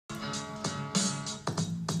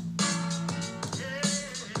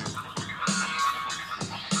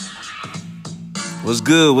What's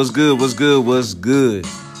good? What's good? What's good? What's good?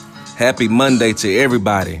 Happy Monday to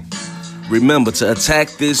everybody. Remember to attack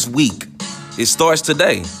this week. It starts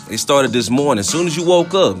today. It started this morning. As soon as you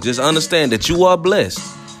woke up, just understand that you are blessed.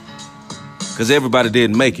 Because everybody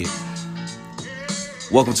didn't make it.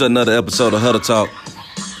 Welcome to another episode of Huddle Talk.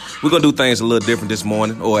 We're going to do things a little different this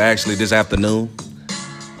morning, or actually this afternoon.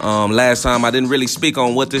 Last time I didn't really speak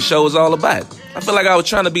on what this show is all about. I feel like I was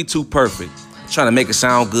trying to be too perfect. Trying to make it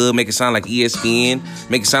sound good, make it sound like ESPN,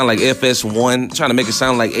 make it sound like FS1, trying to make it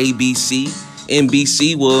sound like ABC,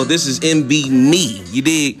 NBC. Well, this is MB me. You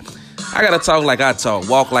dig? I gotta talk like I talk,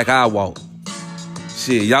 walk like I walk.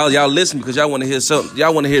 Shit, y'all listen because y'all want to hear something.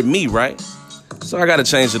 Y'all want to hear me, right? So I gotta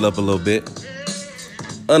change it up a little bit.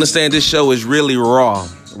 Understand this show is really raw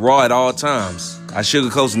at all times. I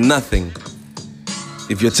sugarcoat nothing.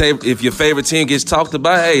 If your favorite team gets talked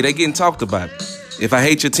about, hey, they getting talked about. If I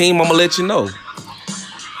hate your team, I'm going to let you know.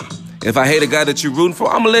 If I hate a guy that you're rooting for,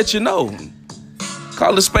 I'm going to let you know.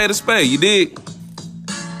 Call a spade, you dig?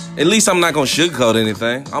 At least I'm not going to sugarcoat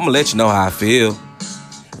anything. I'm going to let you know how I feel.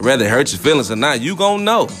 Whether it hurts your feelings or not, you going to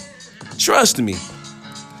know. Trust me.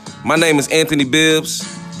 My name is Anthony Bibbs.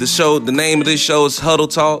 The name of this show is Huddle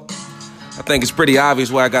Talk. I think it's pretty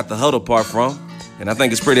obvious where I got the huddle part from. And I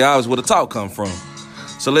think it's pretty obvious where the talk come from.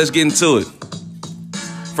 So let's get into it.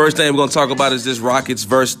 First thing we're going to talk about is this Rockets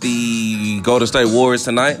versus the Golden State Warriors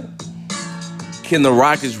tonight. Can the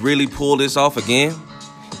Rockets really pull this off again?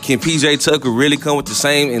 Can P.J. Tucker really come with the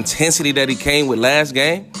same intensity that he came with last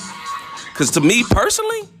game? Because to me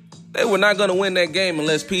personally, they were not going to win that game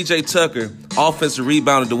unless P.J. Tucker offensive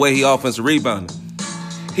rebounded the way he offensive rebounded.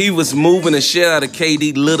 He was moving the shit out of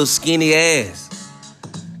KD little skinny ass.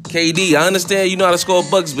 KD, I understand you know how to score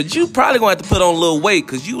buckets, but you probably going to have to put on a little weight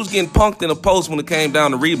because you was getting punked in the post when it came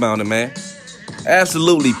down to rebounding, man.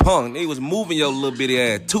 Absolutely punked. He was moving your little bitty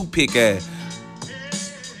ass, toothpick ass.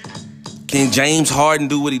 Can James Harden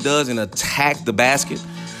do what he does and attack the basket?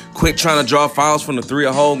 Quit trying to draw fouls from the three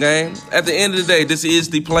a whole game? At the end of the day, this is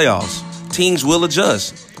the playoffs. Teams will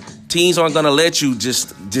adjust. Teams aren't going to let you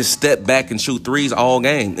just step back and shoot threes all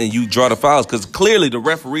game and you draw the fouls because clearly the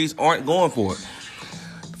referees aren't going for it.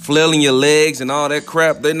 Flailing your legs and all that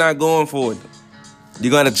crap, they're not going for it.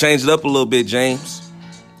 You're going to change it up a little bit, James.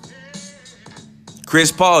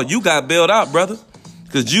 Chris Paul, you got bailed out, brother,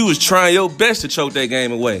 because you was trying your best to choke that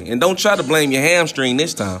game away. And don't try to blame your hamstring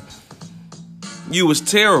this time. You was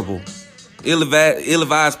terrible.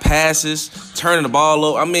 Ill-advised passes, turning the ball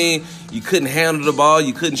over. I mean, you couldn't handle the ball.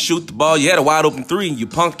 You couldn't shoot the ball. You had a wide open three and you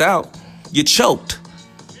punked out. You choked.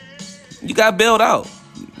 You got bailed out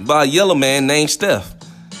by a yellow man named Steph.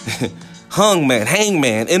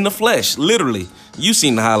 Hangman in the flesh, literally. You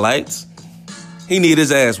seen the highlights. He need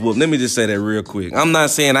his ass whooped. Let me just say that real quick. I'm not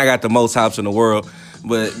saying I got the most hops in the world,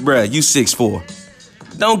 but bruh, you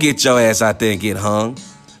 6'4". Don't get your ass out there and get hung.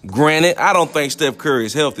 Granted, I don't think Steph Curry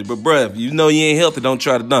is healthy, but bruh, if you know you ain't healthy, don't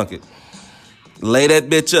try to dunk it. Lay that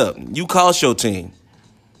bitch up. You cost your team.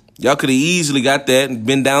 Y'all could have easily got that and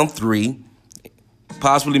been down 3,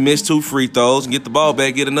 possibly missed 2 free throws and get the ball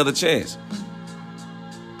back, get another chance.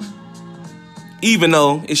 Even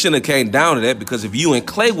though it shouldn't have came down to that, because if you and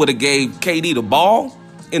Clay would have gave KD the ball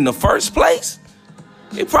in the first place,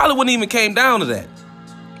 it probably wouldn't even came down to that.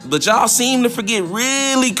 But y'all seem to forget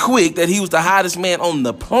really quick that he was the hottest man on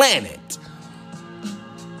the planet.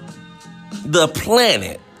 The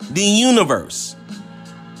planet. The universe.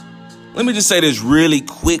 Let me just say this really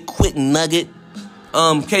quick nugget.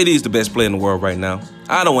 KD is the best player in the world right now.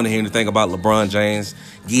 I don't want to hear anything about LeBron James,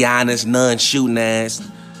 Giannis, non-shooting ass.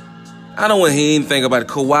 I don't want to hear anything about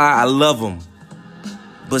Kawhi. I love him.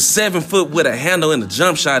 But 7 foot with a handle and a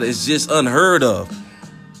jump shot is just unheard of.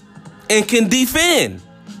 And can defend.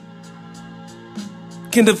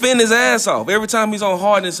 Can defend his ass off. Every time he's on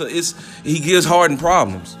Harden, he gives Harden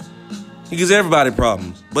problems. He gives everybody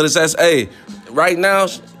problems. But it's as, hey, right now,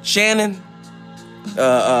 Shannon,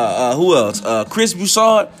 who else? Chris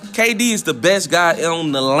Broussard. KD is the best guy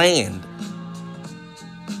on the land.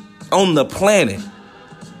 On the planet.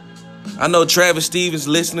 I know Travis Stevens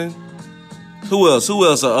listening. Who else?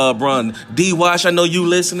 Bron? D-Wash, I know you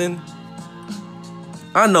listening.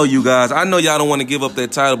 I know you guys. I know y'all don't want to give up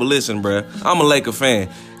that title, but listen, bruh. I'm a Laker fan.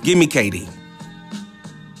 Give me KD.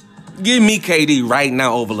 Give me KD right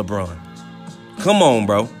now over LeBron. Come on,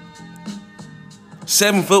 bro.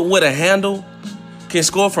 7 foot with a handle. Can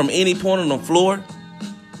score from any point on the floor.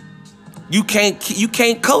 You can't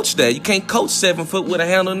coach that. You can't coach 7 foot with a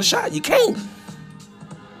handle in the shot. You can't.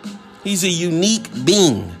 He's a unique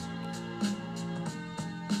being.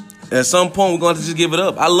 At some point, we're going to just give it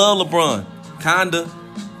up. I love LeBron. Kinda.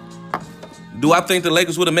 Do I think the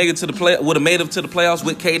Lakers would have made it to the playoffs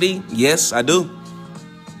with KD? Yes, I do.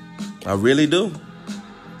 I really do.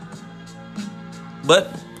 But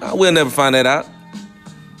we'll never find that out.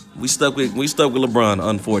 We stuck with LeBron,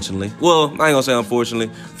 unfortunately. Well, I ain't gonna say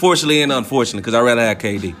unfortunately. Fortunately and unfortunately, because I'd rather have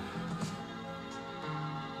KD.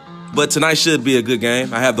 But tonight should be a good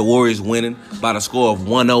game. I have the Warriors winning by the score of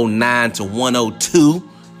 109-102.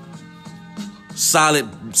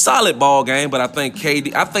 Solid ball game, but I think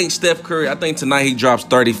Steph Curry, I think tonight he drops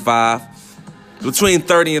 35. Between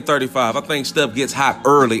 30 and 35. I think Steph gets hot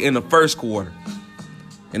early in the first quarter.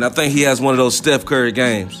 And I think he has one of those Steph Curry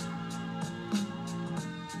games,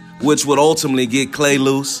 which would ultimately get Klay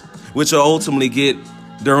loose, which will ultimately get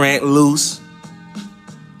Durant loose.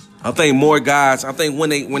 I think more guys,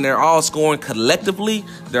 when they're all scoring collectively,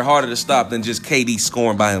 they're harder to stop than just KD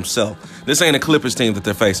scoring by himself. This ain't a Clippers team that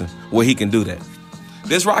they're facing where he can do that.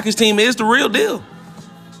 This Rockets team is the real deal.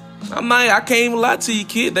 I can't even lie to you,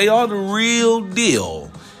 kid. They are the real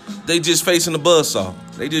deal. They just facing the buzzsaw.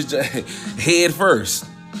 They just head first.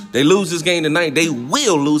 They lose this game tonight, they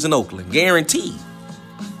will lose in Oakland. Guaranteed.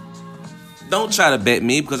 Don't try to bet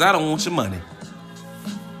me because I don't want your money.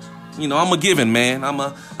 You know, I'm a giving man. I'm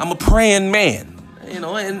a praying man. You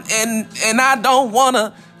know, and I don't want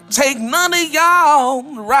to take none of y'all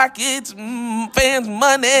Rockets fans'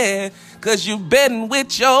 money because you're betting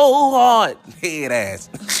with your heart. Head ass.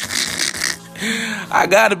 I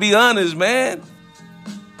got to be honest, man.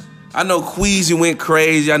 I know Queasy went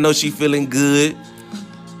crazy. I know she feeling good.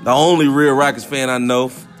 The only real Rockets fan I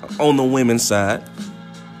know on the women's side.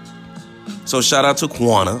 So shout out to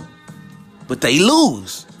Quana. But they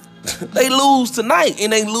lose. They lose tonight,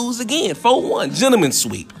 and they lose again. 4-1. Gentleman's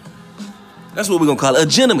sweep. That's what we're going to call it. A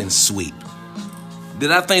gentleman's sweep.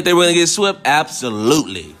 Did I think they were going to get swept?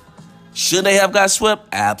 Absolutely. Should they have got swept?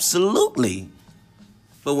 Absolutely.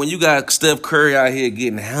 But when you got Steph Curry out here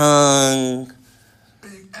getting hung,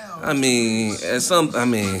 I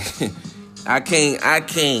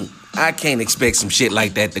can't expect some shit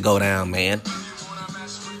like that to go down, man.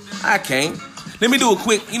 I can't. Let me do a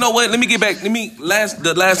quick, you know what? Let me get back.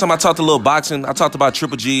 The last time I talked a little boxing, I talked about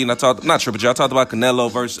Triple G, and I talked about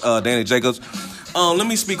Canelo versus Danny Jacobs. Let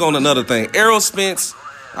me speak on another thing. Errol Spence,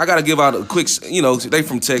 I got to give out a quick, they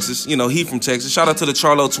from Texas. He from Texas. Shout out to the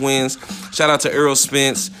Charlo twins. Shout out to Errol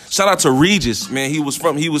Spence. Shout out to Regis, man. He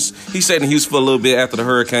stayed in Houston for a little bit after the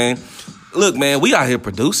hurricane. Look, man, we out here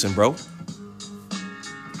producing, bro.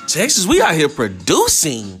 Texas, we out here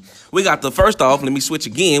producing. We got first off, let me switch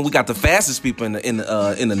again. We got the fastest people in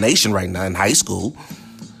the nation right now in high school.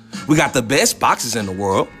 We got the best boxers in the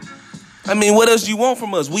world. I mean, what else do you want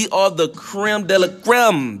from us? We are the creme de la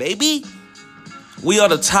creme, baby. We are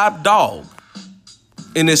the top dog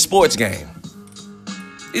in this sports game.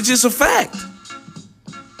 It's just a fact.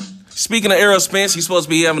 Speaking of Errol Spence, he's supposed to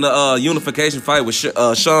be having a unification fight with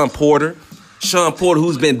Sean Porter. Sean Porter,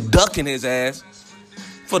 who's been ducking his ass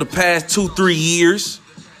for the past 2-3 years.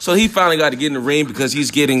 So he finally got to get in the ring because he's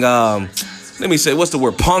getting, punked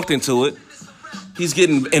into it. He's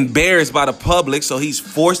getting embarrassed by the public, so he's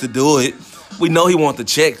forced to do it. We know he wants the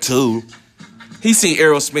check, too. He's seen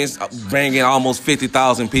Errol Spence bring in almost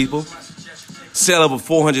 50,000 people, sell over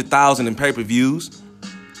 400,000 in pay-per-views,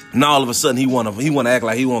 and all of a sudden he want to act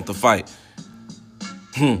like he wants to fight.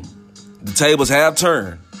 The tables have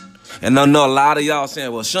turned. And I know a lot of y'all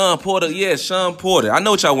saying, well, Sean Porter, yes, Sean Porter. I know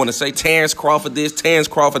what y'all want to say, Terrence Crawford this, Terrence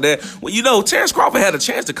Crawford that. Well, Terrence Crawford had a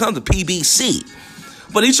chance to come to PBC.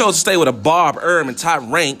 But he chose to stay with a Bob Erman Top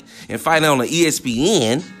Rank and fight on the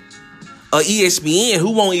ESPN. A ESPN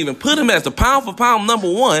who won't even put him as the pound-for-pound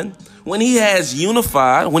number one when he has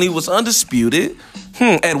unified, when he was undisputed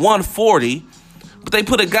at 140. But they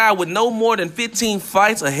put a guy with no more than 15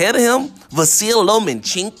 fights ahead of him, Vasyl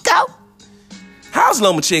Lomachenko. How's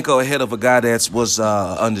Lomachenko ahead of a guy that was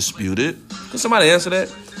undisputed? Can somebody answer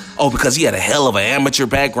that? Oh, because he had a hell of an amateur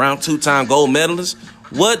background, 2-time gold medalist.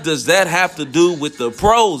 What does that have to do with the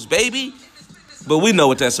pros, baby? But we know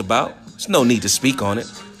what that's about. There's no need to speak on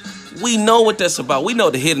it. We know what that's about. We know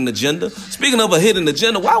the hidden agenda. Speaking of a hidden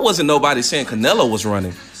agenda, why wasn't nobody saying Canelo was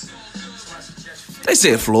running? They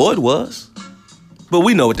said Floyd was. But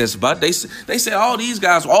we know what that's about. They said all these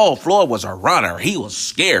guys, Floyd was a runner. He was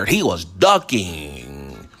scared. He was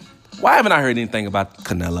ducking. Why haven't I heard anything about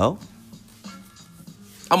Canelo?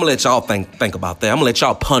 I'm going to let y'all think about that. I'm going to let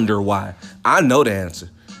y'all ponder why. I know the answer.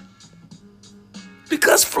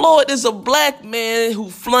 Because Floyd is a black man who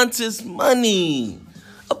flaunts his money.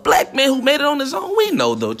 A black man who made it on his own. We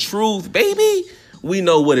know the truth, baby. We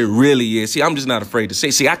know what it really is. See, I'm just not afraid to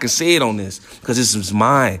say. See, I can say it on this because this is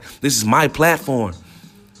my platform.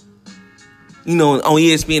 You know, on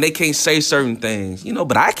ESPN, they can't say certain things, you know,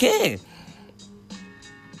 but I can.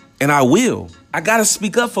 And I will. I got to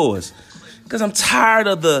speak up for us because I'm tired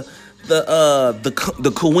of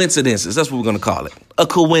the coincidences. That's what we're going to call it. A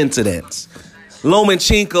coincidence.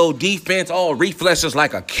 Lomachenko defense, reflexes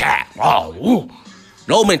like a cat.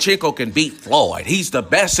 Lomachenko can beat Floyd. He's the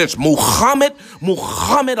best since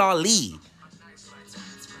Muhammad Ali.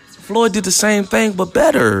 Floyd did the same thing, but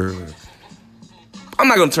better. I'm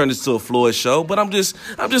not going to turn this to a Floyd show, but I just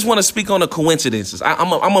want to speak on the coincidences. I'm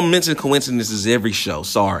going to mention coincidences every show.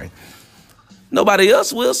 Sorry. Nobody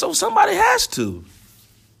else will, so somebody has to.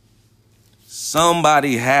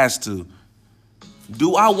 Somebody has to.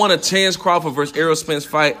 Do I want a Terence Crawford versus Errol Spence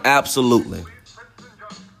fight? Absolutely.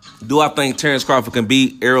 Do I think Terence Crawford can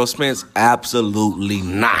beat Errol Spence? Absolutely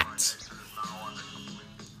not.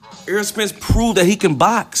 Errol Spence proved that he can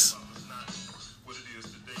box.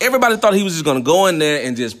 Everybody thought he was just going to go in there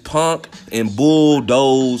and just punk and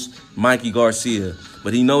bulldoze Mikey Garcia.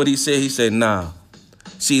 But you know what he said? He said, nah.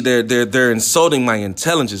 See, they're insulting my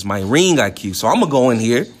intelligence, my ring IQ. So I'm going to go in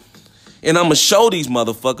here and I'm going to show these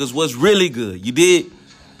motherfuckers what's really good. You did?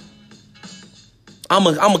 I'm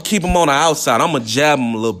gonna keep them on the outside. I'm going to jab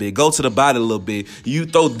them a little bit, go to the body a little bit. You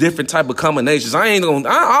throw different type of combinations. I don't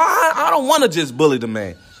want to just bully the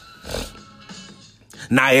man.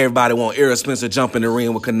 Now everybody want Errol Spence to jump in the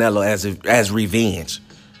ring with Canelo as revenge.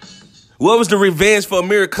 What was the revenge for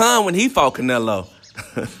Amir Khan when he fought Canelo?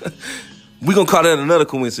 We gonna call that another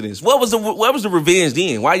coincidence. What was the revenge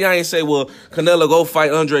then? Why y'all ain't say, well, Canelo go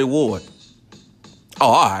fight Andre Ward? Oh,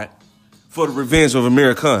 all right. For the revenge of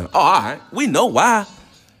Amir Khan. Oh, all right. We know why.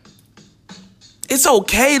 It's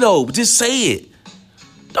okay though. Just say it.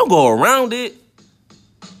 Don't go around it.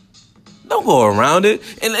 Don't go around it.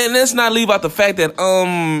 And let's not leave out the fact that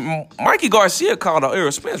Mikey Garcia called out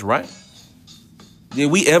Errol Spence, right? Did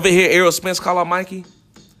we ever hear Errol Spence call out Mikey?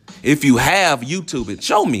 If you have, YouTube it.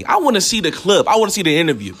 Show me. I want to see the clip. I want to see the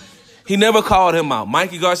interview. He never called him out.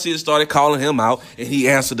 Mikey Garcia started calling him out, and he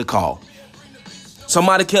answered the call.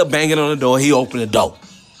 Somebody kept banging on the door. He opened the door.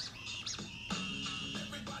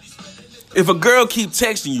 If a girl keep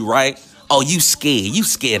texting you, right? Oh, you scared. You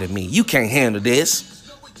scared of me. You can't handle this.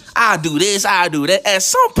 I do this, I do that. At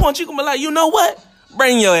some point, you're going to be like, you know what?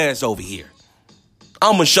 Bring your ass over here.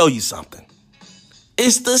 I'm going to show you something.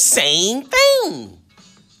 It's the same thing.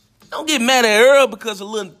 Don't get mad at Earl because a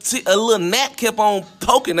little gnat kept on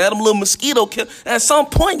poking at him, a little mosquito kept. At some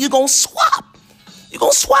point, you're going to swap. You're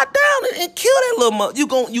going to swat down and kill that little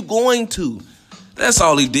you're going to. That's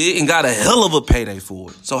all he did and got a hell of a payday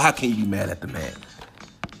for it. So how can you be mad at the man?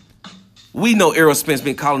 We know Errol Spence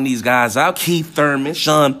been calling these guys out. Keith Thurman,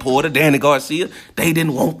 Sean Porter, Danny Garcia. They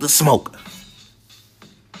didn't want the smoke.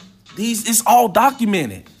 It's all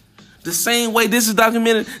documented. The same way this is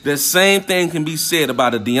documented, the same thing can be said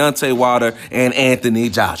about a Deontay Wilder and Anthony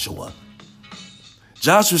Joshua.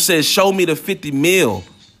 Joshua says, show me the 50 mil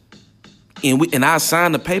and I'll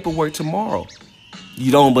sign the paperwork tomorrow.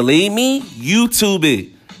 You don't believe me? YouTube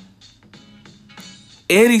it.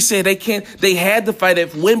 Eddie said they had to fight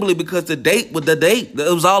at Wembley because the date. It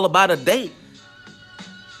was all about a date.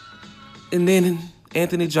 And then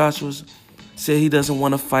Anthony Joshua said he doesn't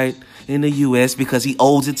want to fight in the U.S. because he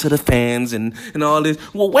owes it to the fans and all this.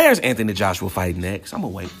 Well, where's Anthony Joshua fighting next? I'm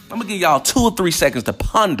going to wait. I'm going to give y'all 2 or 3 seconds to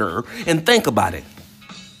ponder and think about it.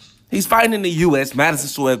 He's fighting in the U.S., Madison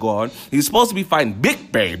Square Garden. He's supposed to be fighting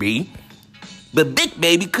Big Baby, but Big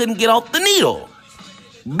Baby couldn't get off the needle.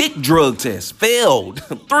 Big drug tests failed.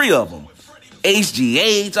 3 of them.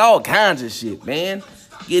 HGH, all kinds of shit, man.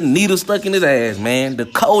 Getting needles stuck in his ass, man. The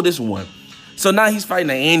coldest one. So now he's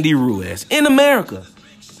fighting Andy Ruiz in America.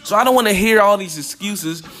 So I don't want to hear all these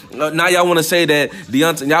excuses. Now y'all want to say that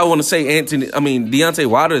Deontay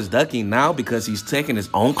Wilder is ducking now because he's taking his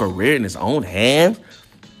own career in his own hands.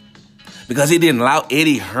 Because he didn't allow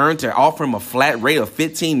Eddie Hearn to offer him a flat rate of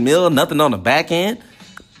 15 mil, nothing on the back end.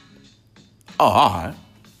 Oh, all right.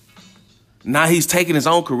 Now he's taking his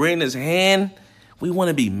own career in his hand. We want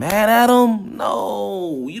to be mad at him?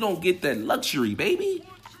 No, you don't get that luxury, baby.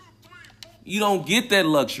 You don't get that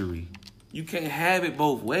luxury. You can't have it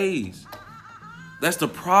both ways. That's the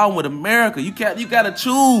problem with America. You got to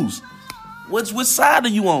choose. Which side are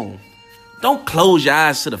you on? Don't close your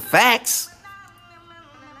eyes to the facts.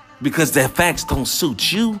 Because the facts don't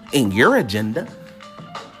suit you and your agenda.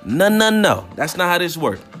 No. That's not how this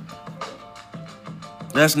works.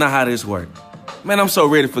 That's not how this works. Man, I'm so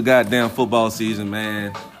ready for goddamn football season,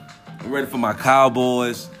 man. I'm ready for my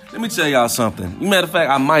Cowboys. Let me tell y'all something. Matter of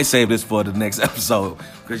fact, I might save this for the next episode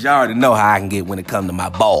because y'all already know how I can get when it comes to my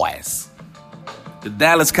boys. The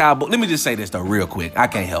Dallas Cowboys. Let me just say this, though, real quick. I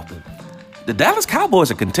can't help it. The Dallas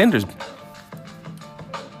Cowboys are contenders.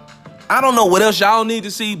 I don't know what else y'all need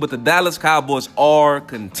to see, but the Dallas Cowboys are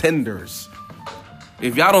contenders.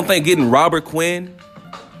 If y'all don't think getting Robert Quinn,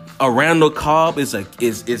 Randall Cobb is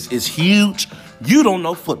huge, you don't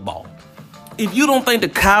know football. If you don't think the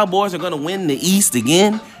Cowboys are going to win the East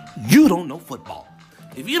again, you don't know football.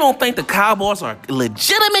 If you don't think the Cowboys are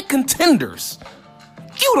legitimate contenders,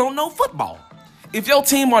 you don't know football. If your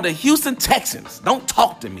team are the Houston Texans, don't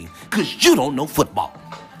talk to me, because you don't know football.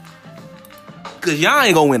 Because y'all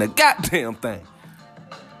ain't going to win a goddamn thing.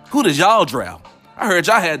 Who does y'all draft? I heard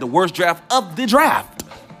y'all had the worst draft of the draft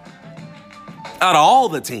out of all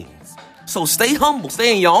the teams. So stay humble.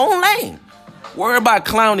 Stay in your own lane. Worry about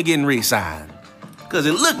Clowney getting re-signed, because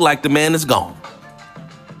it looked like the man is gone.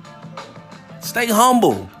 Stay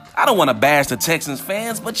humble. I don't want to bash the Texans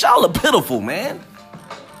fans, but y'all are pitiful, man.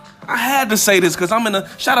 I had to say this because I'm in a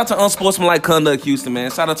shout out to Unsportsmanlike Conduct Houston,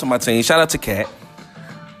 man. Shout out to my team. Shout out to Kat.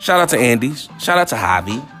 Shout out to Andy. Shout out to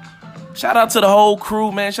Javi. Shout out to the whole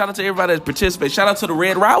crew, man. Shout out to everybody that participates. Shout out to the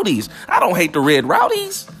Red Rowdies. I don't hate the Red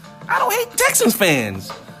Rowdies. I don't hate Texans fans.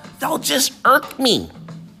 Y'all just irk me.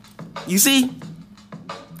 You see?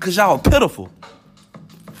 Because y'all are pitiful.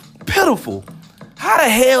 Pitiful. How the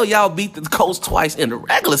hell y'all beat the Colts twice in the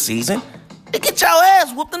regular season and get y'all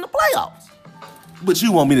ass whooped in the playoffs? But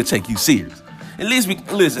you want me to take you serious. At least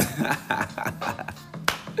listen.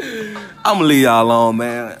 I'm going to leave y'all alone,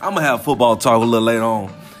 man. I'm going to have football talk a little later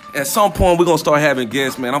on. At some point, we're going to start having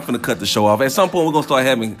guests, man. I'm finna cut the show off. At some point, we're going to start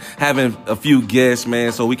having a few guests,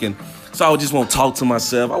 man, so I just want to talk to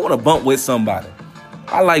myself. I want to bump with somebody.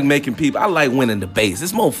 I like winning debates.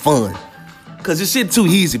 It's more fun. Because this shit too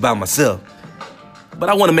easy by myself. But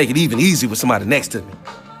I want to make it even easier with somebody next to me.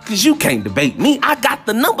 Because you can't debate me. I got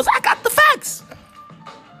the numbers. I got the facts.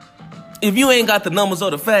 If you ain't got the numbers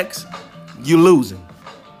or the facts, you losing.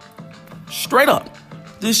 Straight up.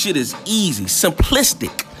 This shit is easy,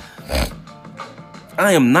 simplistic.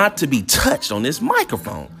 I am not to be touched on this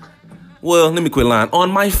microphone. Well, let me quit lying.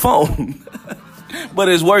 On my phone. But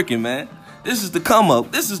it's working, man. This is the come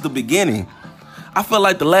up. This is the beginning. I feel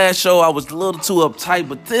like the last show I was a little too uptight,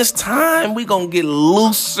 but this time we gonna get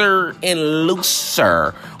looser and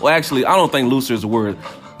looser. Well, actually, I don't think looser is a word.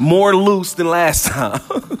 More loose than last time.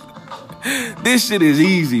 This shit is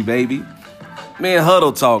easy, baby. Man,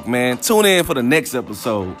 Huddle Talk, man. Tune in for the next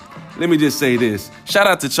episode. Let me just say this. Shout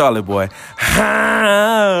out to Charlie Boy.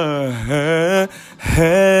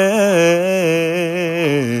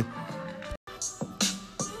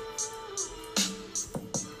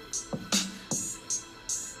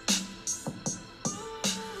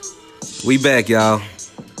 We back, y'all.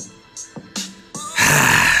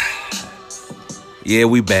 Yeah,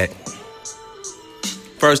 we back.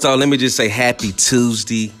 First off, let me just say happy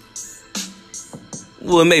Tuesday.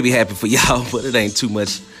 Well, maybe happy for y'all, but it ain't too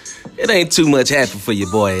much. It ain't too much happy for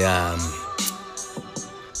your boy.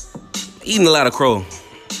 Eating a lot of crow.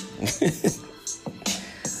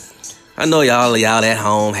 I know y'all at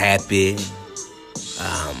home happy,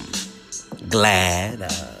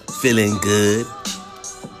 glad, feeling good,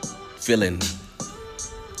 feeling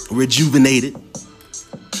rejuvenated,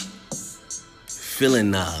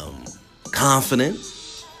 feeling confident,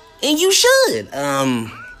 and you should.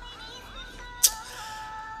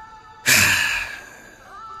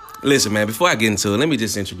 Listen, man, before I get into it, let me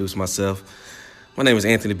just introduce myself. My name is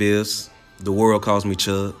Anthony Bills. The world calls me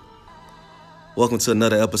Chud. Welcome to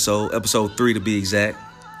another episode, episode 3 to be exact.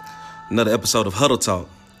 Another episode of Huddle Talk.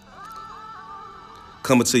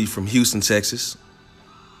 Coming to you from Houston, Texas.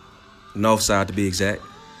 North side to be exact.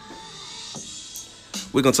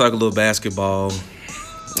 We're going to talk a little basketball.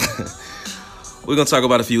 We're going to talk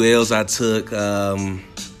about a few L's I took. And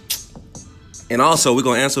also, we're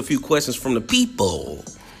going to answer a few questions from the people.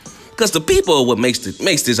 Because the people are what makes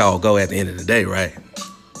this all go at the end of the day, right?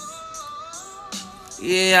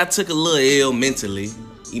 Yeah, I took a little L mentally,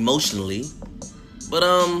 emotionally. But,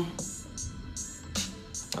 I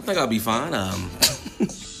think I'll be fine.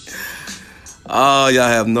 Oh, y'all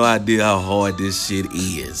have no idea how hard this shit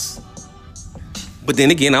is. But then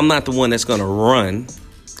again, I'm not the one that's going to run.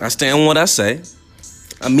 I stand on what I say.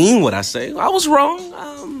 I mean what I say. I was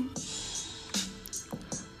wrong.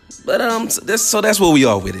 So that's where we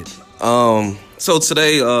are with it. So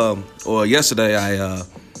today, or yesterday, I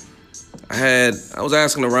was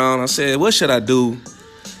asking around. I said, what should I do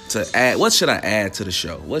to add? What should I add to the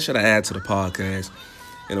show? What should I add to the podcast?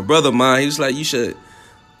 And a brother of mine, he was like, you should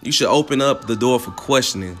open up the door for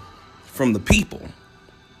questioning from the people,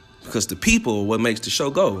 because the people are what makes the show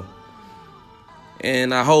go.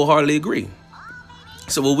 And I wholeheartedly agree.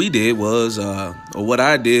 So what we did was, or what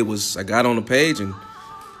I did was, I got on the page and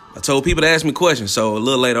I told people to ask me questions, so a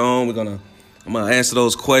little later on, I'm gonna answer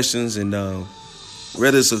those questions, and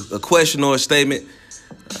whether it's a question or a statement,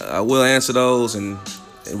 I will answer those and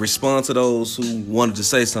respond to those who wanted to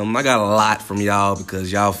say something. I got a lot from y'all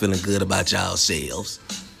because y'all feeling good about y'all selves,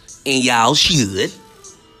 and y'all should.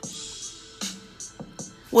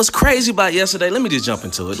 What's crazy about yesterday? Let me just jump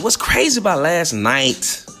into it. What's crazy about last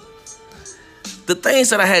night? The things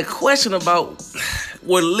that I had question about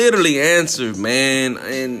were literally answered, man,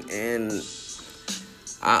 and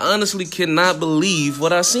I honestly cannot believe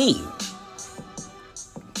what I seen.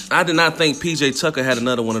 I did not think PJ Tucker had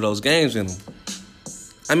another one of those games in him.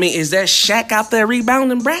 I mean, is that Shaq out there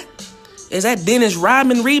rebounding, bruh? Is that Dennis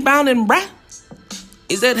Rodman rebounding, bruh?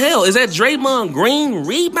 Is that Draymond Green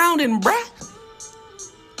rebounding, bruh?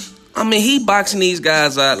 I mean, he boxing these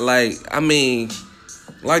guys out like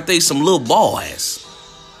they some little boys.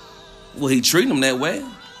 Well, he treating them that way,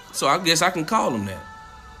 so I guess I can call him that.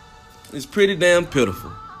 It's pretty damn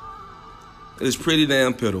pitiful. It's pretty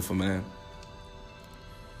damn pitiful, man.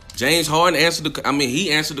 James Harden answered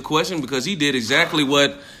he answered the question because he did exactly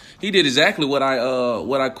what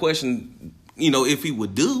I questioned, if he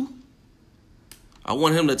would do. I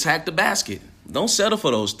want him to attack the basket. Don't settle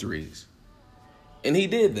for those threes. And he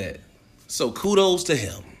did that. So kudos to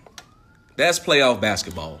him. That's playoff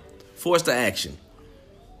basketball. Forced to action.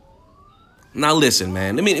 Now listen,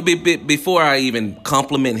 man. Before I even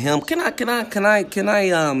compliment him, can I call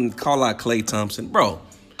out Klay Thompson, bro?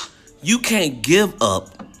 You can't give up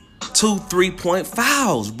 2 3-point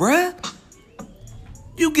fouls, bruh.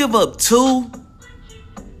 You give up 2.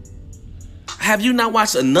 Have you not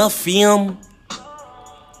watched enough film?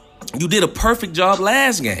 You did a perfect job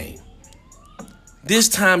last game. This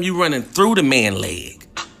time you running through the man leg.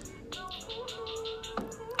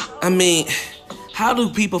 I mean, how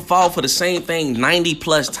do people fall for the same thing 90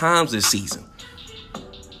 plus times this season?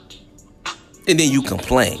 And then you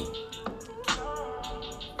complain.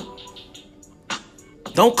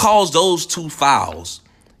 Don't cause those 2 fouls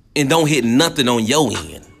and don't hit nothing on your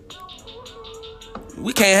end.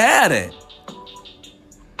 We can't have that.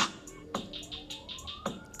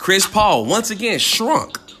 Chris Paul, once again,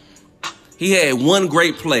 shrunk. He had one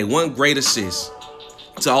great play, one great assist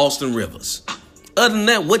to Austin Rivers. Other than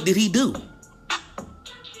that, what did he do?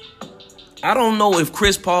 I don't know if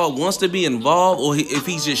Chris Paul wants to be involved or if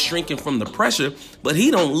he's just shrinking from the pressure, but he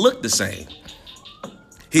don't look the same.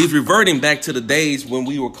 He's reverting back to the days when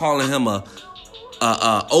we were calling him a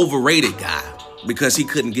overrated guy because he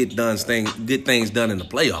couldn't get things done in the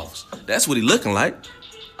playoffs. That's what he's looking like.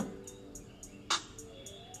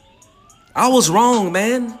 I was wrong,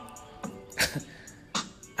 man.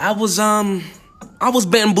 I was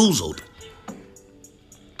bamboozled.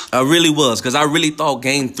 I really was, because I really thought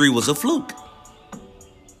Game 3 was a fluke.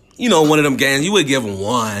 One of them games, you would give them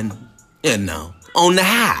 1, on the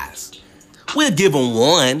highs. We'll give them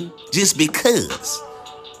 1 just because.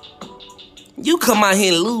 You come out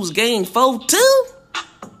here and lose Game 4 too?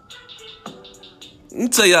 Let me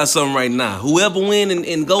tell y'all something right now. Whoever win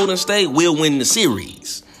in Golden State will win the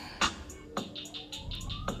series.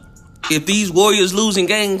 If these Warriors lose in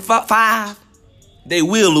Game 5, they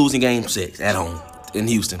will lose in Game 6 at home in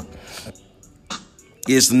Houston.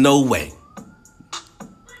 It's no way.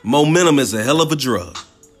 Momentum is a hell of a drug.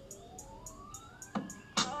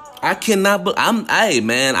 I cannot.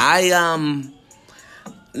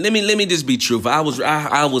 Let me just be truthful.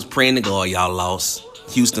 I was praying to God y'all lost,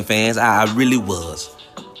 Houston fans. I really was,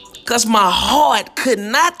 cause my heart could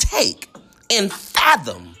not take and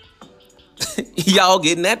fathom y'all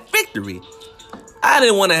getting that victory. I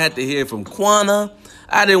didn't want to have to hear from Quana.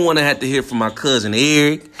 I didn't want to have to hear from my cousin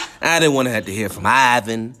Eric. I didn't want to have to hear from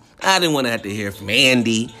Ivan. I didn't want to have to hear from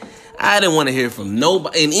Andy. I didn't want to hear from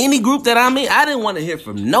nobody. In any group that I'm in, I didn't want to hear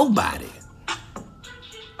from nobody.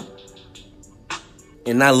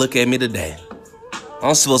 And now look at me today.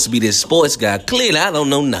 I'm supposed to be this sports guy. Clearly, I don't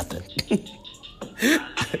know nothing.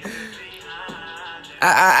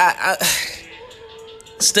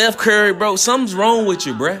 Steph Curry, bro, something's wrong with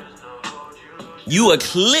you, bruh. You are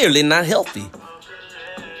clearly not healthy.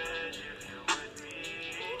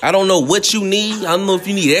 I don't know what you need. I don't know if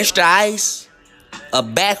you need extra ice, a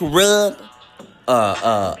back rub,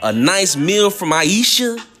 a nice meal from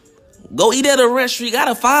Aisha. Go eat at a restaurant. You got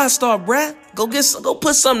a 5-star, bruh. Go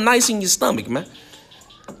put something nice in your stomach, man.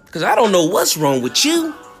 Because I don't know what's wrong with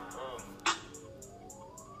you.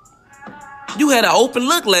 You had an open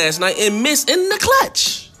look last night and missed in the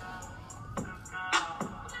clutch.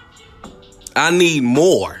 I need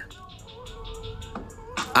more.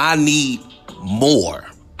 I need more.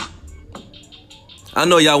 I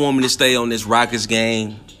know y'all want me to stay on this Rockets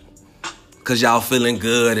game. because y'all feeling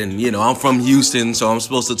good. And, I'm from Houston, so I'm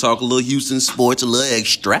supposed to talk a little Houston sports, a little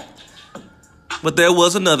extra. But there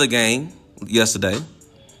was another game yesterday.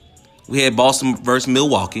 We had Boston versus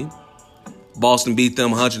Milwaukee. Boston beat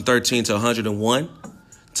them 113-101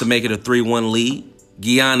 to make it a 3-1 lead.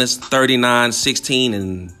 Giannis 39-16,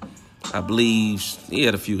 and I believe he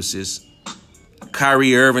had a few assists.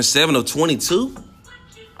 Kyrie Irving 7 of 22.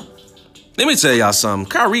 Let me tell y'all something.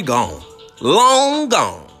 Kyrie gone. Long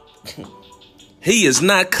gone. He is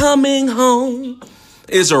not coming home.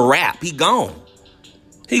 It's a wrap. He gone.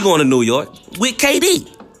 He going to New York with KD.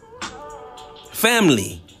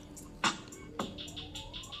 Family.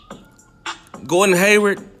 Gordon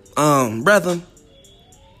Hayward, brother.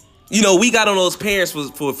 We got on those parents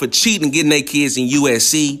for cheating and getting their kids in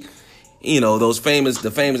USC.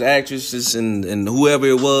 The famous actresses and whoever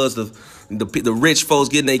it was, the rich folks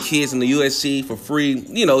getting their kids in the USC for free,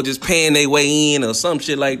 just paying their way in or some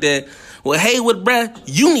shit like that. Well, Hayward, bruh,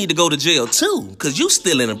 you need to go to jail too, because you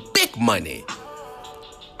still in a big money.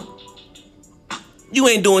 You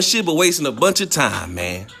ain't doing shit but wasting a bunch of time,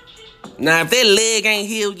 man. Now, if that leg ain't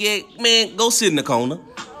healed yet, man, go sit in the corner.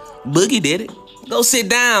 Boogie did it. Go sit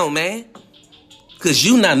down, man. Because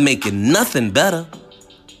you not making nothing better.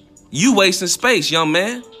 You wasting space, young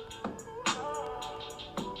man.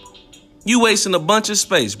 You wasting a bunch of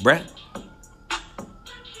space, bruh.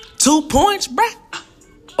 2 points, bruh.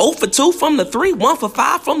 0 for 2 from the 3, 1 for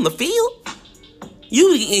 5 from the field.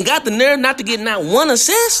 You ain't got the nerve not to get not one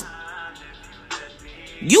assist.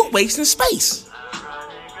 You wasting space.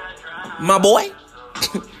 My boy.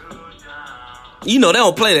 They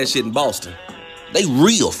don't play that shit in Boston. They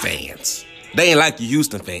real fans. They ain't like the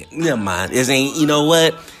Houston fans. Never mind. It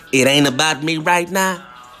ain't about me right now.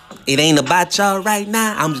 It ain't about y'all right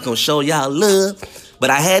now. I'm just gonna show y'all love.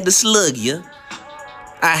 But I had to slug you.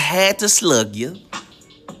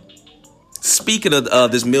 Speaking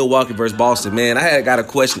of this Milwaukee versus Boston, man, I got a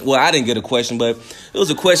question. Well, I didn't get a question, but it was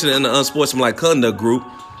a question in the Unsportsmanlike Conduct group.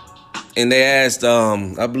 And they asked,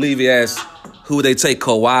 I believe he asked, who would they take,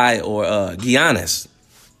 Kawhi or Giannis?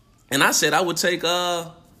 And I said I would take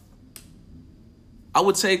Kawhi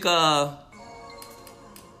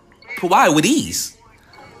with ease.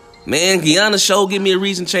 Man, Giannis sure give me a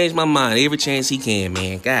reason to change my mind every chance he can,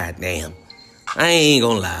 man. God damn. I ain't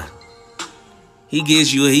gonna lie.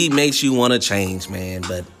 He makes you want to change, man.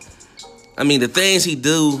 But, the things he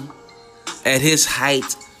do at his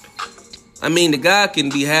height, the guy can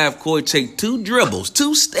be half court, take 2 dribbles,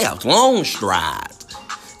 2 steps, long strides,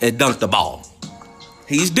 and dunk the ball.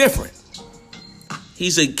 He's different.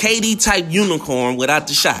 He's a KD-type unicorn without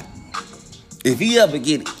the shot. If he ever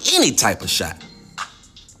get any type of shot,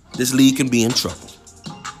 this league can be in trouble.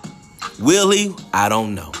 Will he? I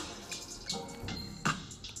don't know.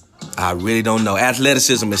 I really don't know.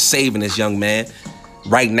 Athleticism is saving this young man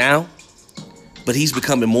right now, but he's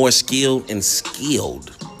becoming more skilled. It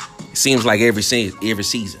seems like every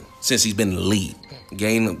season since he's been in the league.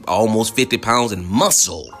 Gained almost 50 pounds in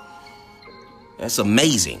muscle. That's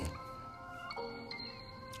amazing.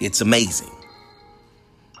 It's amazing.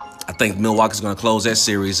 I think Milwaukee's going to close that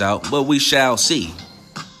series out, but we shall see.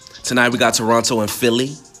 Tonight we got Toronto and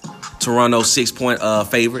Philly. Toronto 6-point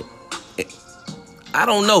favorite. I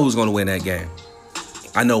don't know who's going to win that game.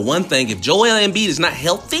 I know one thing. If Joel Embiid is not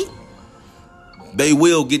healthy, they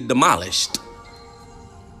will get demolished.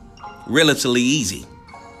 Relatively easy.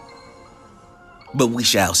 But we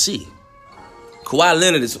shall see. Kawhi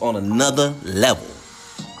Leonard is on another level.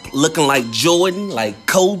 Looking like Jordan, like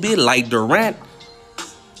Kobe, like Durant.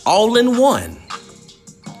 All in one.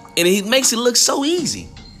 And he makes it look so easy.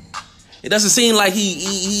 It doesn't seem like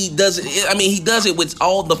he does it. He does it with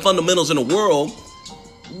all the fundamentals in the world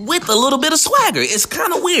with a little bit of swagger. It's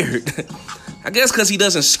kind of weird. I guess because he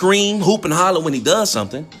doesn't scream, hoop, and holler when he does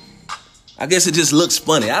something. I guess it just looks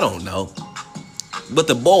funny. I don't know. But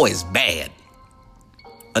the boy is bad.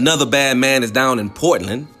 Another bad man is down in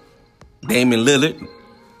Portland. Damian Lillard.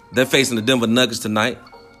 They're facing the Denver Nuggets tonight.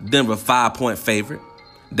 Denver 5-point favorite.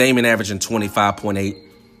 Damian averaging 25.8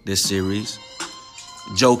 this series.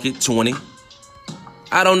 Jokic 20.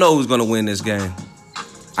 I don't know who's going to win this game.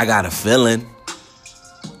 I got a feeling.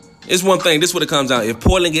 It's one thing. This is what it comes down. If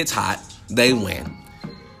Portland gets hot, they win.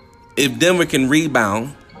 If Denver can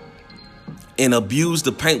rebound and abuse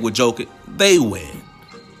the paint with Jokic, they win.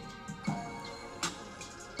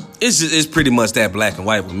 It's pretty much that black and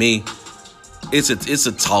white with me. It's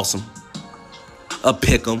a toss 'em, a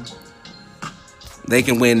pick 'em. They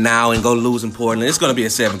can win now and go lose in Portland. It's going to be a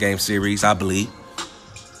 7-game series, I believe.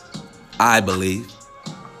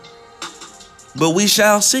 But we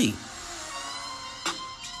shall see.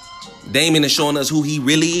 Damian is showing us who he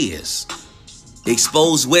really is.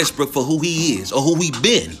 Expose Westbrook for who he is or who he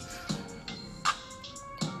been.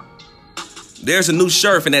 There's a new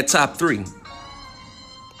sheriff in that top three.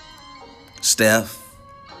 Steph,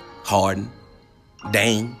 Harden,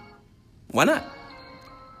 Dame. Why not?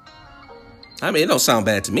 I mean, it don't sound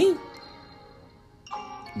bad to me.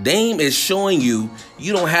 Dame is showing you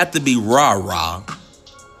don't have to be rah-rah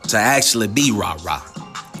to actually be rah-rah.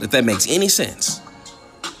 If that makes any sense.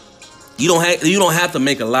 You don't have to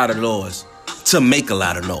make a lot of noise to make a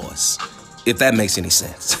lot of noise. If that makes any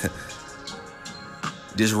sense.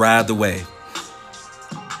 Just ride the wave.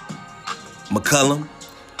 McCollum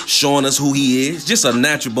showing us who he is. Just a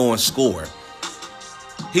natural born scorer.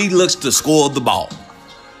 He looks to score the ball.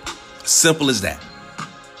 Simple as that.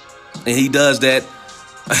 And he does that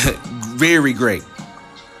very great.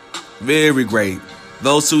 Very great.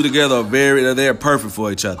 Those two together they're perfect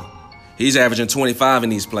for each other. He's averaging 25 in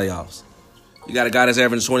these playoffs. You got a guy that's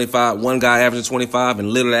averaging 25, one guy averaging 25 and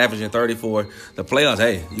literally averaging 30 for the playoffs.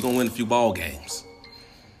 Hey, you're going to win a few ball games.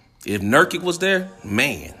 If Nurkic was there,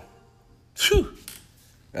 man, whew,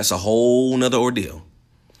 that's a whole nother ordeal.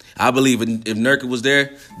 I believe if Nurkic was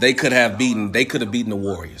there, they could have beaten the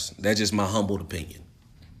Warriors. That's just my humble opinion.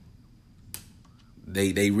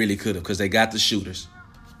 They really could have because they got the shooters.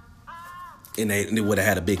 And they would have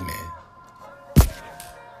had a big man.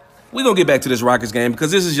 We're going to get back to this Rockets game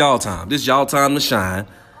because this is y'all time. This is y'all time to shine.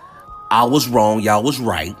 I was wrong. Y'all was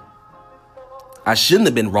right. I shouldn't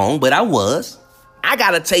have been wrong, but I was. I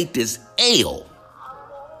got to take this L.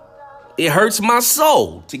 It hurts my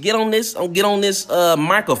soul to get on this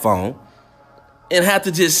microphone and have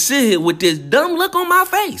to just sit here with this dumb look on my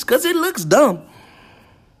face because it looks dumb.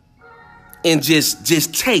 And just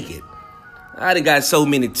take it. I done got so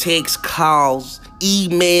many texts, calls,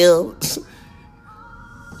 emails,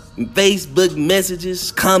 Facebook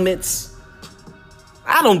messages, comments.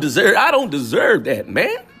 I don't deserve that,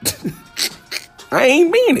 man. I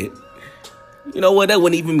ain't mean it. You know what? That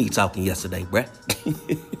wasn't even me talking yesterday, bruh.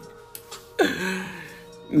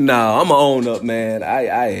 No, I'm gonna own up, man.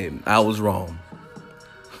 I was wrong.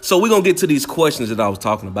 So we're gonna get to these questions that I was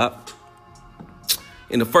talking about.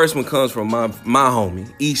 And the first one comes from my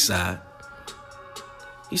homie, Eastside.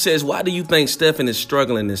 He says, why do you think Stephen is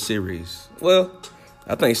struggling this series? Well,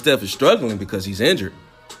 I think Steph is struggling because he's injured.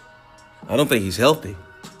 I don't think he's healthy.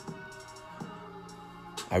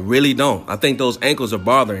 I really don't. I think those ankles are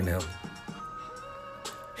bothering him.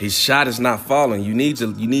 His shot is not falling. You need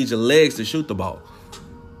your legs to shoot the ball.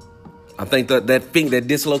 I think that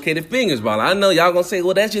dislocated finger's bothering. I know y'all gonna say,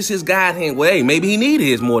 well, that's just his guide hand. Well, hey, maybe he needed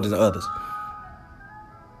his more than the others.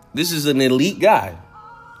 This is an elite guy.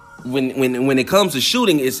 When it comes to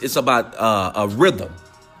shooting, it's about a rhythm,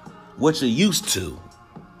 what you're used to.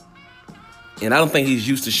 And I don't think he's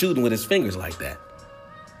used to shooting with his fingers like that.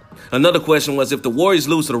 Another question was, if the Warriors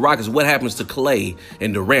lose to the Rockets, what happens to Klay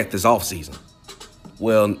and Durant this offseason?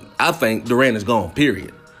 Well, I think Durant is gone,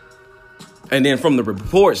 period. And then from the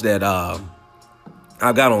reports that I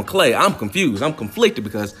got on Klay, I'm confused. I'm conflicted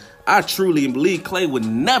because I truly believe Klay would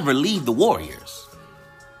never leave the Warriors.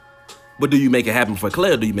 But do you make it happen for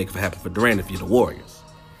Klay or do you make it happen for Durant if you're the Warriors?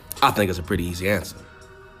 I think it's a pretty easy answer.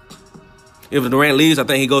 If Durant leaves, I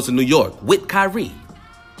think he goes to New York with Kyrie.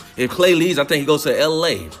 If Klay leaves, I think he goes to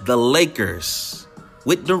LA, the Lakers,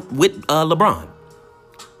 with LeBron.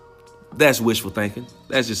 That's wishful thinking.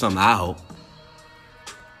 That's just something I hope.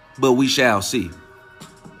 But we shall see.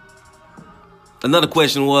 Another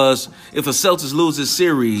question was, if the Celtics lose this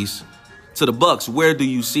series to the Bucks, where do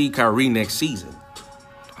you see Kyrie next season?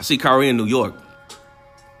 I see Kyrie in New York.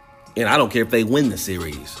 And I don't care if they win the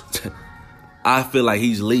series. I feel like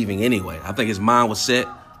he's leaving anyway. I think his mind was set.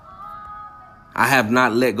 I have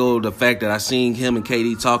not let go of the fact that I seen him and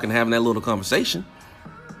KD talking, having that little conversation.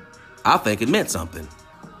 I think it meant something.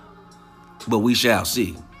 But we shall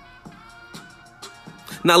see.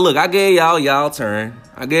 Now, look, I gave y'all turn.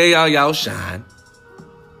 I gave y'all shine.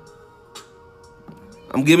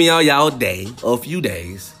 I'm giving y'all a day or a few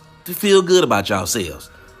days to feel good about yourselves.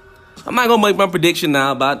 I'm not going to make my prediction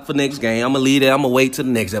now for next game. I'm going to leave it. I'm going to wait till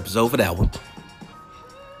the next episode for that one.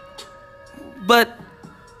 But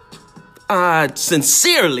I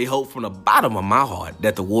sincerely hope from the bottom of my heart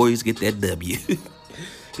that the Warriors get that W.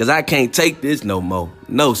 Because I can't take this no more.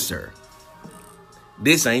 No, sir.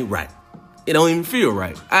 This ain't right. It don't even feel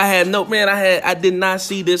right. I did not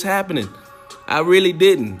see this happening. I really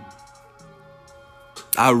didn't.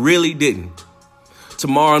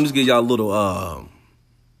 Tomorrow, I'm just giving y'all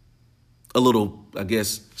a little, I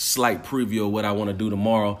guess, slight preview of what I want to do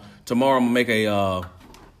tomorrow. Tomorrow, I'm going to make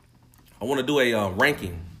I want to do a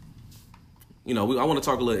ranking. You know, I want to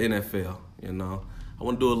talk a little NFL, you know. I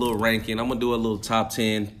want to do a little ranking. I'm gonna do a little top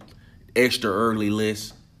 10 extra early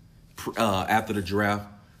list after the draft.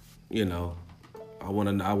 You know, I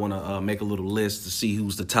wanna make a little list to see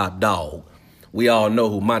who's the top dog. We all know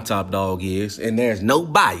who my top dog is, and there's no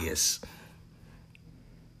bias.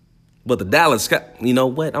 But the Dallas, you know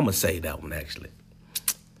what? I'm gonna say that one actually.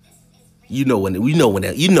 You know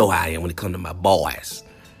how I am when it comes to my boys.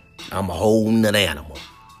 I'm a whole nother animal.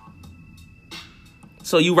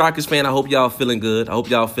 So you Rockets fan, I hope y'all feeling good. I hope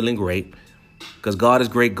y'all feeling great. Because God is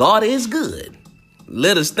great. God is good.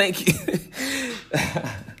 Let us thank you.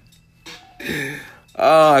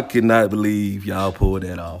 Oh, I cannot believe y'all pulled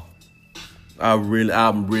that off. I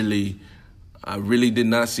really did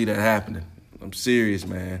not see that happening. I'm serious,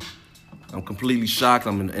 man. I'm completely shocked.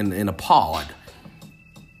 I'm in a pod.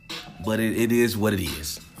 But it is what it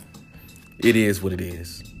is. It is what it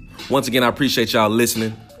is. Once again, I appreciate y'all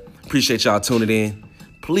listening. Appreciate y'all tuning in.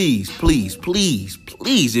 Please, please, please,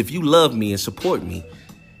 please, if you love me and support me,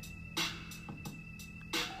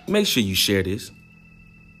 make sure you share this.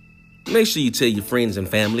 Make sure you tell your friends and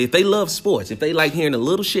family. If they love sports, if they like hearing a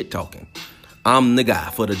little shit talking, I'm the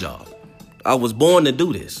guy for the job. I was born to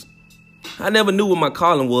do this. I never knew what my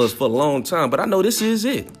calling was for a long time, but I know this is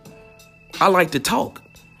it. I like to talk.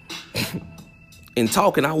 And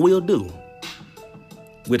talking I will do.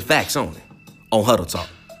 With facts only. On Huddle Talk.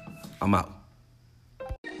 I'm out.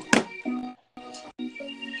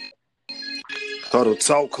 Huddle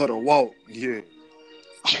talk, huddle walk. Yeah.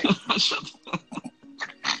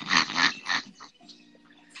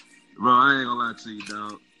 Bro, I ain't gonna lie to you,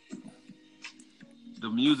 dog. The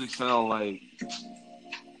music sounds like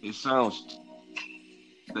it sounds.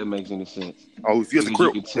 If that makes any sense. Oh, if you at the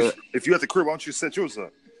crib, if you at the crib, why don't you set yours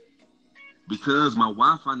up? Because my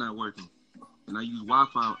Wi-Fi not working, and I use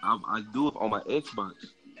Wi-Fi. I do it on my Xbox.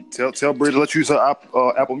 Tell Brie to let you use her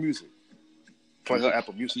Apple Music. Play her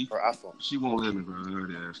Apple Music, her iPhone. She won't let me, bro. I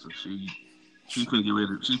already asked her. She couldn't get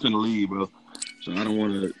ready. She couldn't leave, bro. So I don't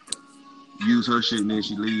want to use her shit and then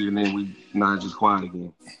she leave and then we not just quiet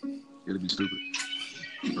again. It'll be stupid.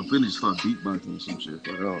 I'm finna just start beatboxing or some shit.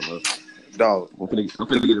 But I don't know. Dog, I'm finna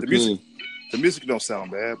get a pen. The music don't sound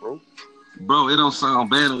bad, bro. Bro, it don't sound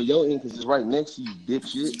bad on your end because it's right next to you,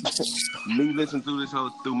 dipshit. Me listening through this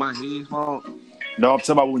through my headphones. No, I'm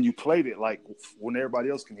talking about when you played it, like when everybody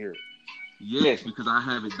else can hear it. Yes, because I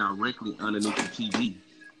have it directly underneath the TV.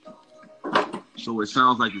 So it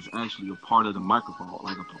sounds like it's actually a part of the microphone.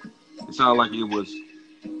 It sounds like it was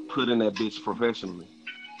put in that bitch professionally.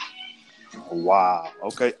 Wow.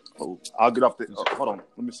 Okay. I'll get off the... hold on.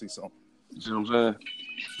 Let me see something. You see what I'm saying?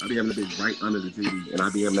 I be having that bitch right under the TV, and I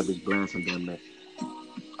be having that bitch blasting down there.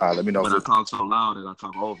 All right, let me know. But I talk so loud that I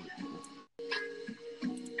talk over it.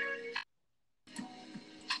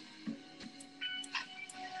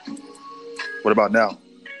 What about now?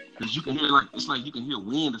 Because you can hear, it's like you can hear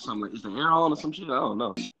wind or something. Like, is the air on or some shit? I don't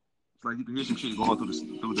know. It's like you can hear some shit going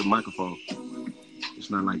through the microphone.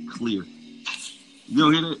 It's not, clear. You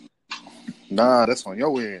don't hear that? Nah, that's on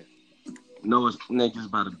your end. No, it's just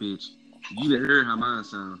about a bitch. You didn't hear how mine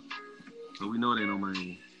sound. So we know it ain't on my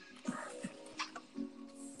end.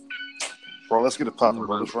 Bro, let's get it popping,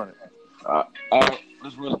 bro. Let's run it.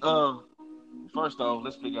 Let's run it. First off,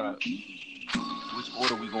 let's figure out which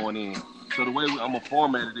order we going in. So the way I'm gonna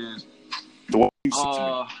format it is the way you said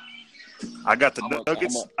to me. I got the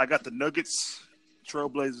Nuggets. I got the Nuggets,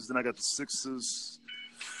 Trailblazers, then I got the Sixers.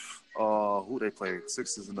 Who they played?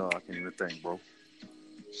 Sixers and I can't even think, bro.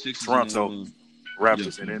 Sixers Toronto and,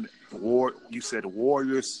 Raptors, yeah. And then you said the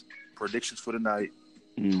Warriors predictions for the night.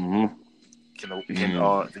 Mm-hmm.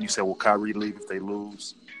 Then you said, will Kyrie leave if they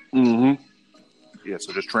lose? Mm-hmm. Yeah.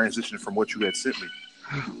 So just transitioning from what you had sent me.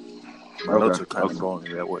 My notes are kind of going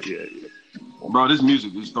in that way. Yeah. Bro, this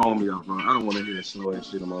music is throwing me off, bro. I don't want to hear that slow ass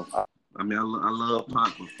shit anymore. I mean, I love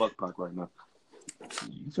Pac, but fuck Pac right now.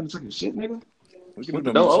 You finna take a shit, nigga? We can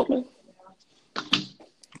do open.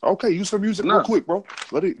 Okay, use her music real quick, bro.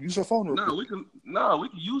 Let it use her phone real quick. We can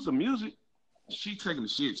use the music. She taking the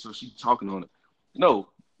shit, so she talking on it. No.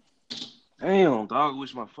 Damn, dog, I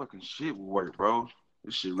wish my fucking shit would work, bro.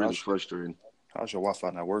 This shit really frustrating. How's your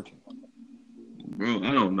Wi-Fi not working? Bro,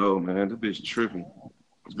 I don't know, man. This bitch tripping.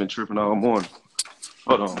 It's been tripping all morning.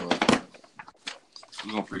 Hold on, bro.